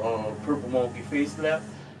for the Purple Monkey Face Slap,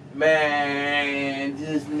 man,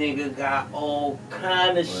 this nigga got all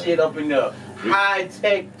kind of shit up in there, high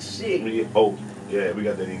tech shit. Oh, yeah, we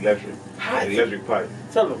got that electric pipe.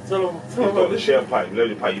 Tell him. It's on the shell pipe,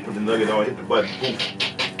 electric pipe. You put the nugget on, hit the button, poof.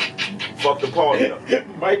 Fuck the party up.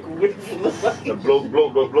 Michael, what the blow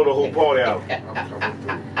the whole party out. I'm coming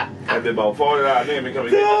through. After about 40 hours, then we come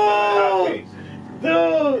and get hotcakes.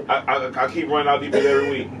 Dude. I keep running out these bitches every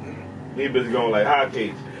week. These bitches going like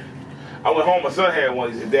hotcakes. I went home, my son had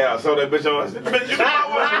one. He said, Dad, I saw that bitch on. I said, bitch, you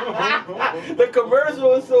got one. The commercial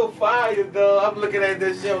was so fire, dog. I'm looking at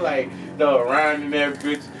this shit, I'm like, dog, around in that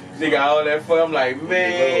bitch. They got all that fun. I'm like,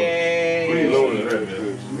 man,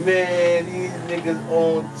 these niggas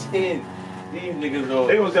on 10. These niggas on.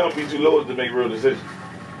 They gonna tell me too low to make real decisions.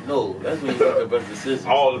 No, that's when you make the best decisions.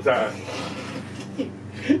 All the time.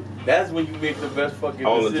 That's when you make the best fucking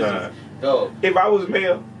all decisions. All the time. Dog. If I was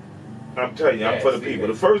mayor, I'm telling you, I'm for the people.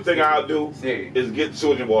 The first thing I'll do is get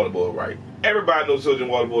Children Water Board right. Everybody knows Children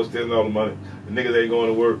Water Board stealing all the money. The niggas ain't going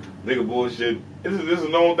to work. Nigga bullshit. This is a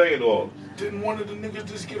known thing in New Orleans. Didn't one of the niggas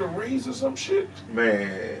just get a raise or some shit?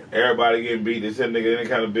 Man, everybody getting beat. They said nigga any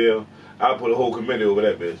kind of bill. I'll put a whole committee over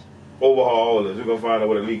that bitch. Overhaul all of this. We're gonna find out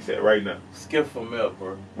where the leaks at right now. Skip from there,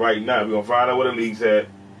 bro. Right now, we're gonna find out where the leaks at.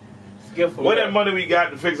 Skip from What there. that money we got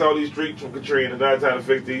to fix all these streets from Katrina, now it's time to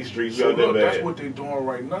fix these streets. So look, that's what they doing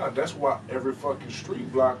right now. That's why every fucking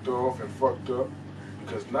street blocked off and fucked up.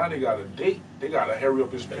 Because now they got a date. They gotta hurry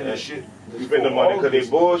up and spend the shit. Spend the money because they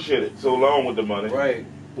bullshitted so long with the money. Right.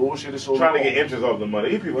 Bullshit is so Trying long. to get interest off the money.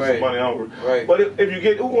 These people Right. some money hungry. Right. But if you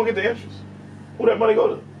get, who gonna get the interest? Who that money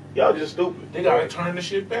go to? Y'all just stupid. They gotta turn the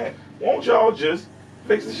shit back. Won't y'all just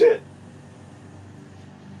fix the shit?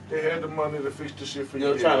 They had the money to fix the shit for You're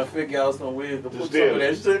years. trying to figure out some ways to put some steal of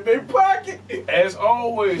that it. shit in their pocket. As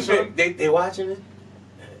always, son. They watching it?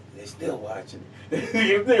 They still watching it.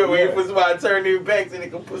 You think waiting for somebody to turn their backs and they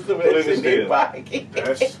can put some of that shit in their pocket.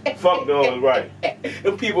 That's Fuck doing right.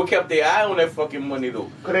 Them people kept their eye on that fucking money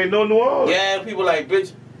though. Cause they know New Orleans. Yeah, people like,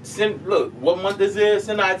 bitch, send, look, what month this is?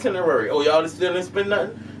 Send an itinerary. Oh, y'all still didn't spend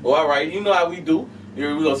nothing? Oh, all right, you know how we do. We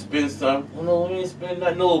gonna spend some. Oh, no, we ain't spend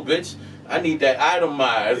nothing. No, bitch. I need that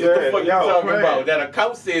itemized. What the Yeah, fuck you y'all talking playing. about? That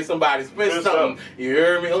account said somebody spent something. You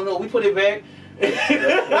heard me? Oh, no, we put it back.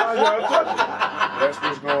 Why y'all touching it? That's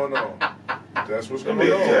what's going on. That's what's That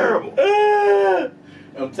going on. be terrible.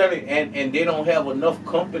 I'm telling you, and they don't have enough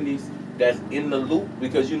companies that's in the loop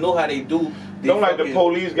because you know how they do. They Don't like the fucking-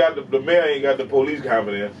 police got the mayor ain't got the police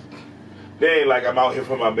confidence. They ain't like I'm out here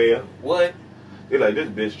for my mayor. What? They like this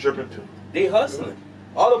bitch tripping too. They hustling.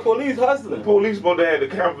 All the police The hustling. police supposed to have the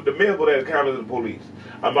confidence. The mayor supposed to have the confidence of the police.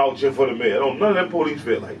 I'm out here for the mayor. Don't none of them police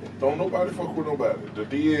feel like that. Don't nobody fuck with nobody. The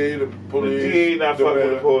DA, the police. The DA not fucking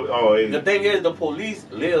with the police. Oh, The ain't. thing is, the police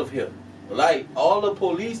live here. Like, all the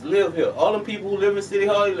police live here. All the people who live in City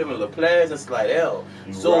Hall, they live in La Place and Slidell.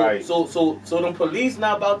 So, Right. so the police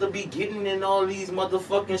not about to be getting in all these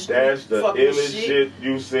motherfucking street That's the fucking illest shit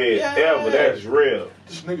you said Yeah. ever. That's real.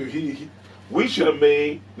 This nigga, he We should have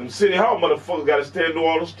made them City Hall motherfuckers got to stay in New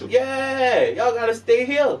Orleans too. Yeah, y'all gotta stay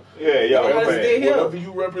here. Yeah, Y'all y'all gotta man. stay here. whatever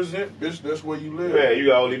you represent, bitch, that's where you live. Yeah, you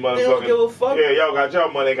got all these motherfuckers. They don't give a fuck. Yeah, y'all got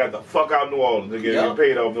y'all money. Got the fuck out New Orleans to get Yup.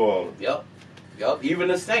 paid off New Orleans. Yup. Even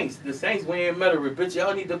the Saints, we ain't met with. Bitch,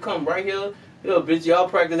 y'all need to come right here. Yo, bitch, y'all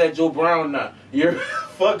practice at Joe Brown now. You're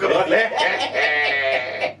fuck all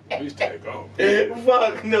that. Please take off.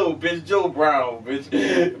 Fuck no, bitch, Joe Brown,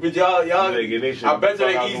 bitch. But y'all, They get their shit I bet you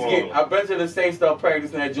fuck the out East New get. Orleans. I bet you the Saints start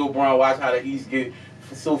practicing at Joe Brown. Watch how the East get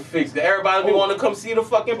so fixed. Everybody be want to come see the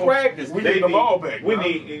fucking practice. We need the ball back. We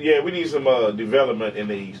now. we need some development in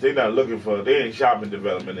the East. They not looking for. They ain't shopping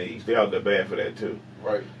development in the East. They out there bad for that too.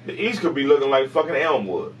 Right. The East could be looking like fucking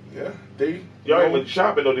Elmwood. Yeah. They. Y'all ain't know, been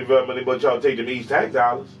shopping no development, but y'all take them East tax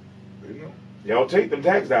dollars. They know. Y'all take them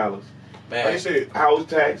tax dollars. Like I Man, said, House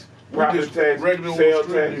tax, we property just tax, regular sales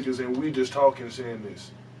street tax. niggas, and we just talking, saying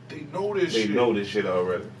this. They know this They shit. know this shit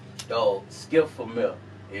already. yo, Skip for Mill.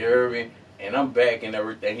 You heard me? And I'm back and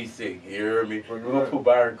everything he said. You heard me? We're gonna put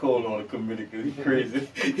Byron Cole on the committee because he's crazy.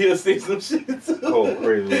 He'll say some shit too. Cole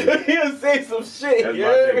crazy. He'll say some shit. That's You my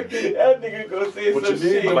heard me? nigga. That nigga gonna say What some you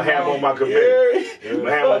need, shit. I'ma have him on my You committee. heard me? I'ma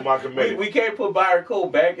have him on my committee. We can't put Byron Cole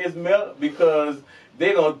back as Mill because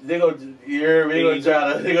they gonna you heard me? They gonna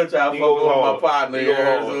try to fuck go with my hard. partner. He You go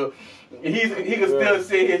heard? hard. So he can still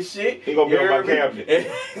say his shit. He gonna be you on my heard me?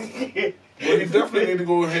 cabinet. But he definitely need to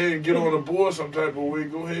go ahead and get on the board some type of way.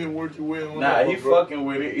 Go ahead and work your way on Nah, that. he bro. fucking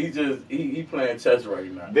with it. He playing chess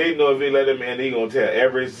right now. They know if they let him in, they gonna tell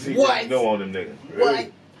every secret What? they know on them niggas.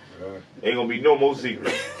 What? Ain't gonna be no more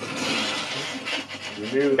secrets.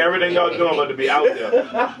 Everything Everything y'all doing about to be out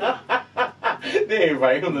there. They ain't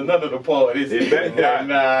invite him to none of the parties. They better not.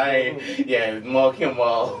 Nah, I ain't. Yeah, mark him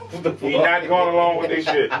off. He not going along with this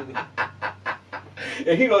shit.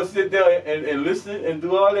 And he gonna sit there and listen and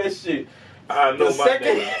do all that shit. I know The my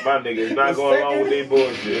second- niggas. My niggas not the going along with second-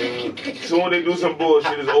 their bullshit. Soon they do some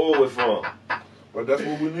bullshit, it's over with for 'em. But that's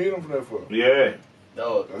what we need him for that for. Yeah.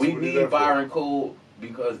 No, That's we what he need there for. Byron Cole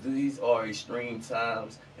because these are extreme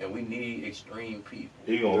times and we need extreme people.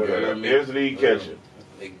 He gonna Yeah, get I mean- easily catch him.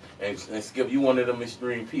 And Skip, you one of them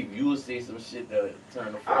extreme people. You will say some shit that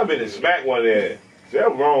turn the fuck. I've been to smack one of their ass. See,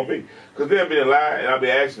 that was wrong with me. Because they've been lying and I've been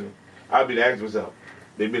asking myself.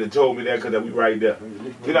 They been told me that because we right there.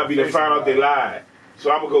 Then I be to find out they lied.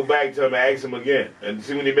 So I'm going to go back to them and ask them again. And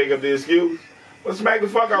see when they make up the excuse. Well, smack the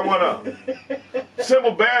fuck out one of them.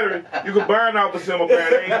 Simple battery, you can burn out with simple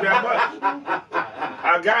battery. Ain't that much.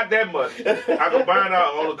 I got that much. I can burn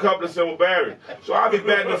out on a couple of simple batteries. So I'll be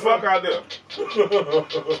batting the fuck out there.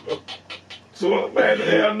 So, man, the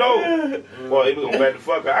hell no. Well, he was gonna bat the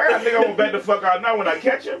fuck out. I gotta think I'm gonna bat the fuck out now when I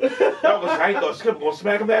catch him. I ain't gonna Skip gonna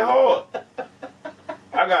smack him that hard.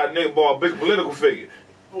 I I got a nigga boy, a big political figure.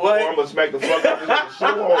 What? Boy, I'm gonna smack the fuck out of this so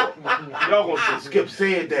hard. Y'all gonna say Skip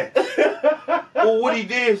said that. Oh, what he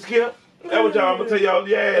did, Skip? That what y'all, I'm gonna tell y'all,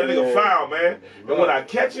 yeah, that nigga foul, man. And when I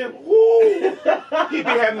catch him, woo, he be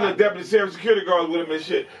having the deputy sheriff security guards with him and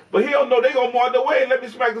shit. But he don't know they gonna mark the way and let me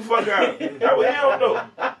smack the fuck out of him. That's what he don't know.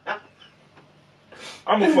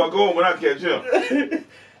 I'm gonna fuck over when I catch him.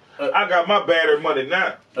 I got my battery money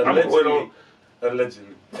now.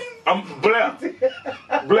 Allegedly. I'm Blair. Blair,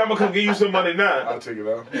 I'm gonna come give you some money now. I'll take it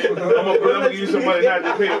out. I'm gonna give you some money now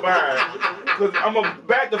to pay the fine. Cause I'm gonna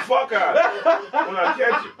back the fuck out when I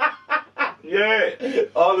catch you. Yeah.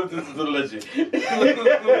 All of this is alleged.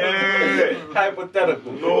 Yeah.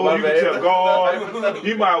 Hypothetical. No, you can tell God.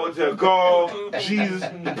 You might as well tell God, Jesus,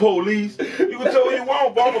 the police. You can tell who you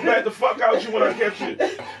want, but I'm gonna back the fuck out you when I catch you.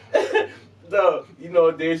 No, you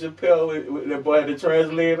know Dave Chappelle with that boy had the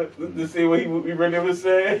translator to see what he really was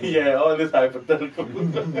saying? Yeah, all this hypothetical. Boy,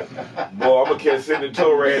 I'm gonna catch Sidney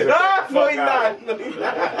Torres. No, he's not. No, he's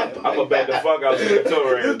not. I'm gonna back the fuck out Sidney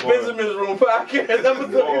Torres. This Benjamin's Room podcast,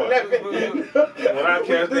 episode 11. When I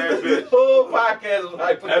catch that bitch. This whole podcast is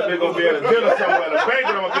hypothetical. That bitch gonna be at a dinner somewhere at a bank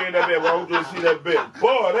and I'm gonna be in that bitch where I'm gonna see that bitch.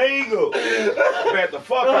 Boy, there you go. Back the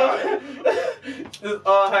fuck out. This is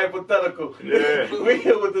all hypothetical. Yeah. We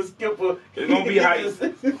here with the skipper. It's gonna be hype. It's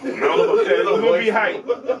gonna be hype.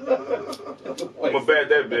 I'm gonna bat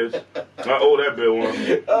that bitch. I owe that bitch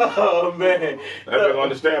one. Oh, man. That bitch gonna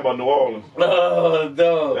understand about New Orleans. Oh,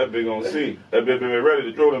 dog. That bitch gonna see. That bitch been ready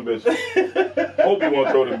to throw them bitches. Hope you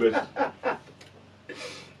wanna throw them bitches.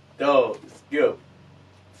 Dog, Skip.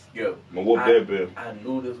 I'm gonna whoop that bitch. I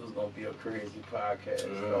knew this was gonna be a crazy podcast,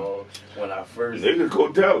 dog. When I first. Niggas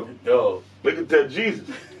go tell him. Dog. Niggas tell Jesus.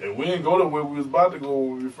 And we didn't go to where we was about to go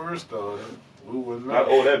when we first started. We was I not.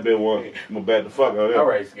 owe that bitch one. I'm gonna bat the fuck out of him. All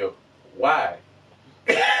right, Skip. Why?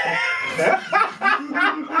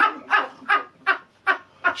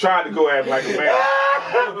 Tried to go at him like a man.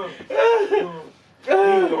 He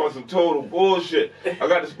was on some total bullshit. I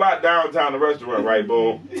got the spot downtown, the restaurant, right,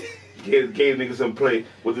 boom. Gave niggas some plate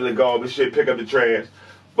with the garbage shit, pick up the trash.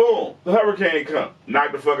 Boom, the hurricane come,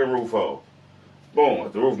 knocked the fucking roof off. Boom,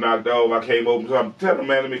 the roof knocked off, I came open, so I'm telling the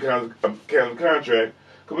man, let me cancel the contract,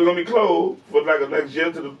 because we're going to be closed for like the next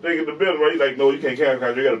year to the thing in the building, right? He's like, no, you can't cancel the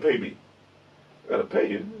contract, you got to pay me. I got to pay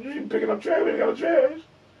you. You ain't picking up trash, you ain't got no trash.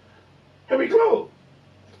 And we closed.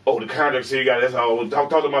 Oh, the contract said you got that's all. Talk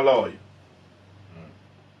to my lawyer.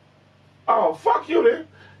 Oh, fuck you then.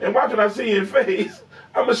 And why can I see your face?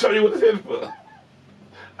 I'm going to show you what this is for.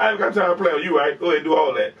 I ain't got time to play on you, right? Go ahead and do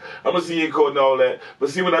all that. I'm going to see you in court and all that. But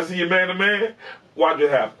see, when I see you man to man, watch it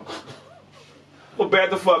happen. We'll bat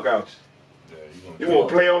the fuck out you. Yeah, you want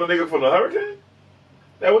to play on a nigga from the hurricane?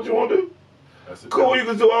 That what you want to do? Cool, you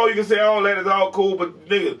can do all, you can say all that is all cool, but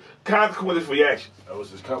nigga, consequences for your actions. That was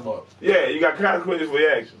just come up. Yeah, you got consequences for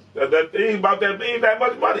your actions. That ain't about that, ain't that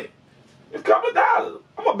much money. It's a couple of dollars.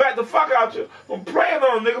 I'm going to bat the fuck out you. I'm playing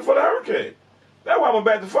on a nigga for the hurricane. That's why I'm going to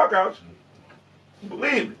bat the fuck out you.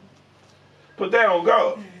 Believe me. Put that on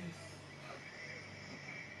God.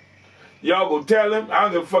 Y'all go tell him. I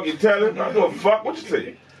don't give a fuck you tell him. I don't give a fuck what you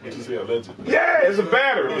say. What you say, allegedly? Yeah, it's a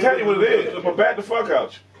battery. I'm telling you what it is. I'm going to bat the fuck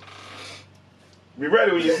out you. Be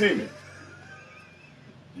ready when you see me.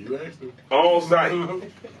 You asked him. On site.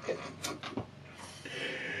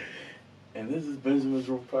 And this is Benjamin's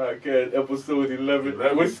Room Podcast, episode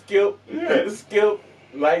 11. With Skip. Yeah. Skip.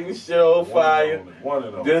 Lighting the show on fire. One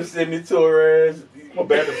of them. Then Sidney Torres. I'm going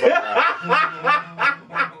to bat the fuck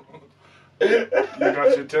out. You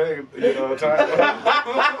got your tag, tag. I'm going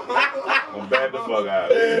to bat the fuck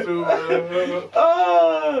out.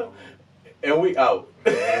 And we out.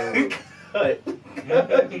 I'm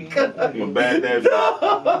gonna bat that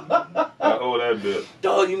bitch. I owe that bitch.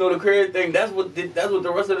 Dog, you know the crazy thing? That's what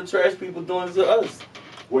the rest of the trash people doing to us.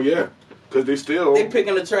 Well, yeah, because they still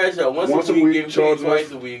picking the trash up once a week, getting paid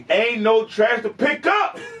twice a week. Ain't no trash to pick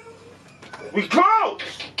up. We close,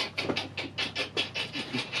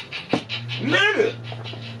 nigga.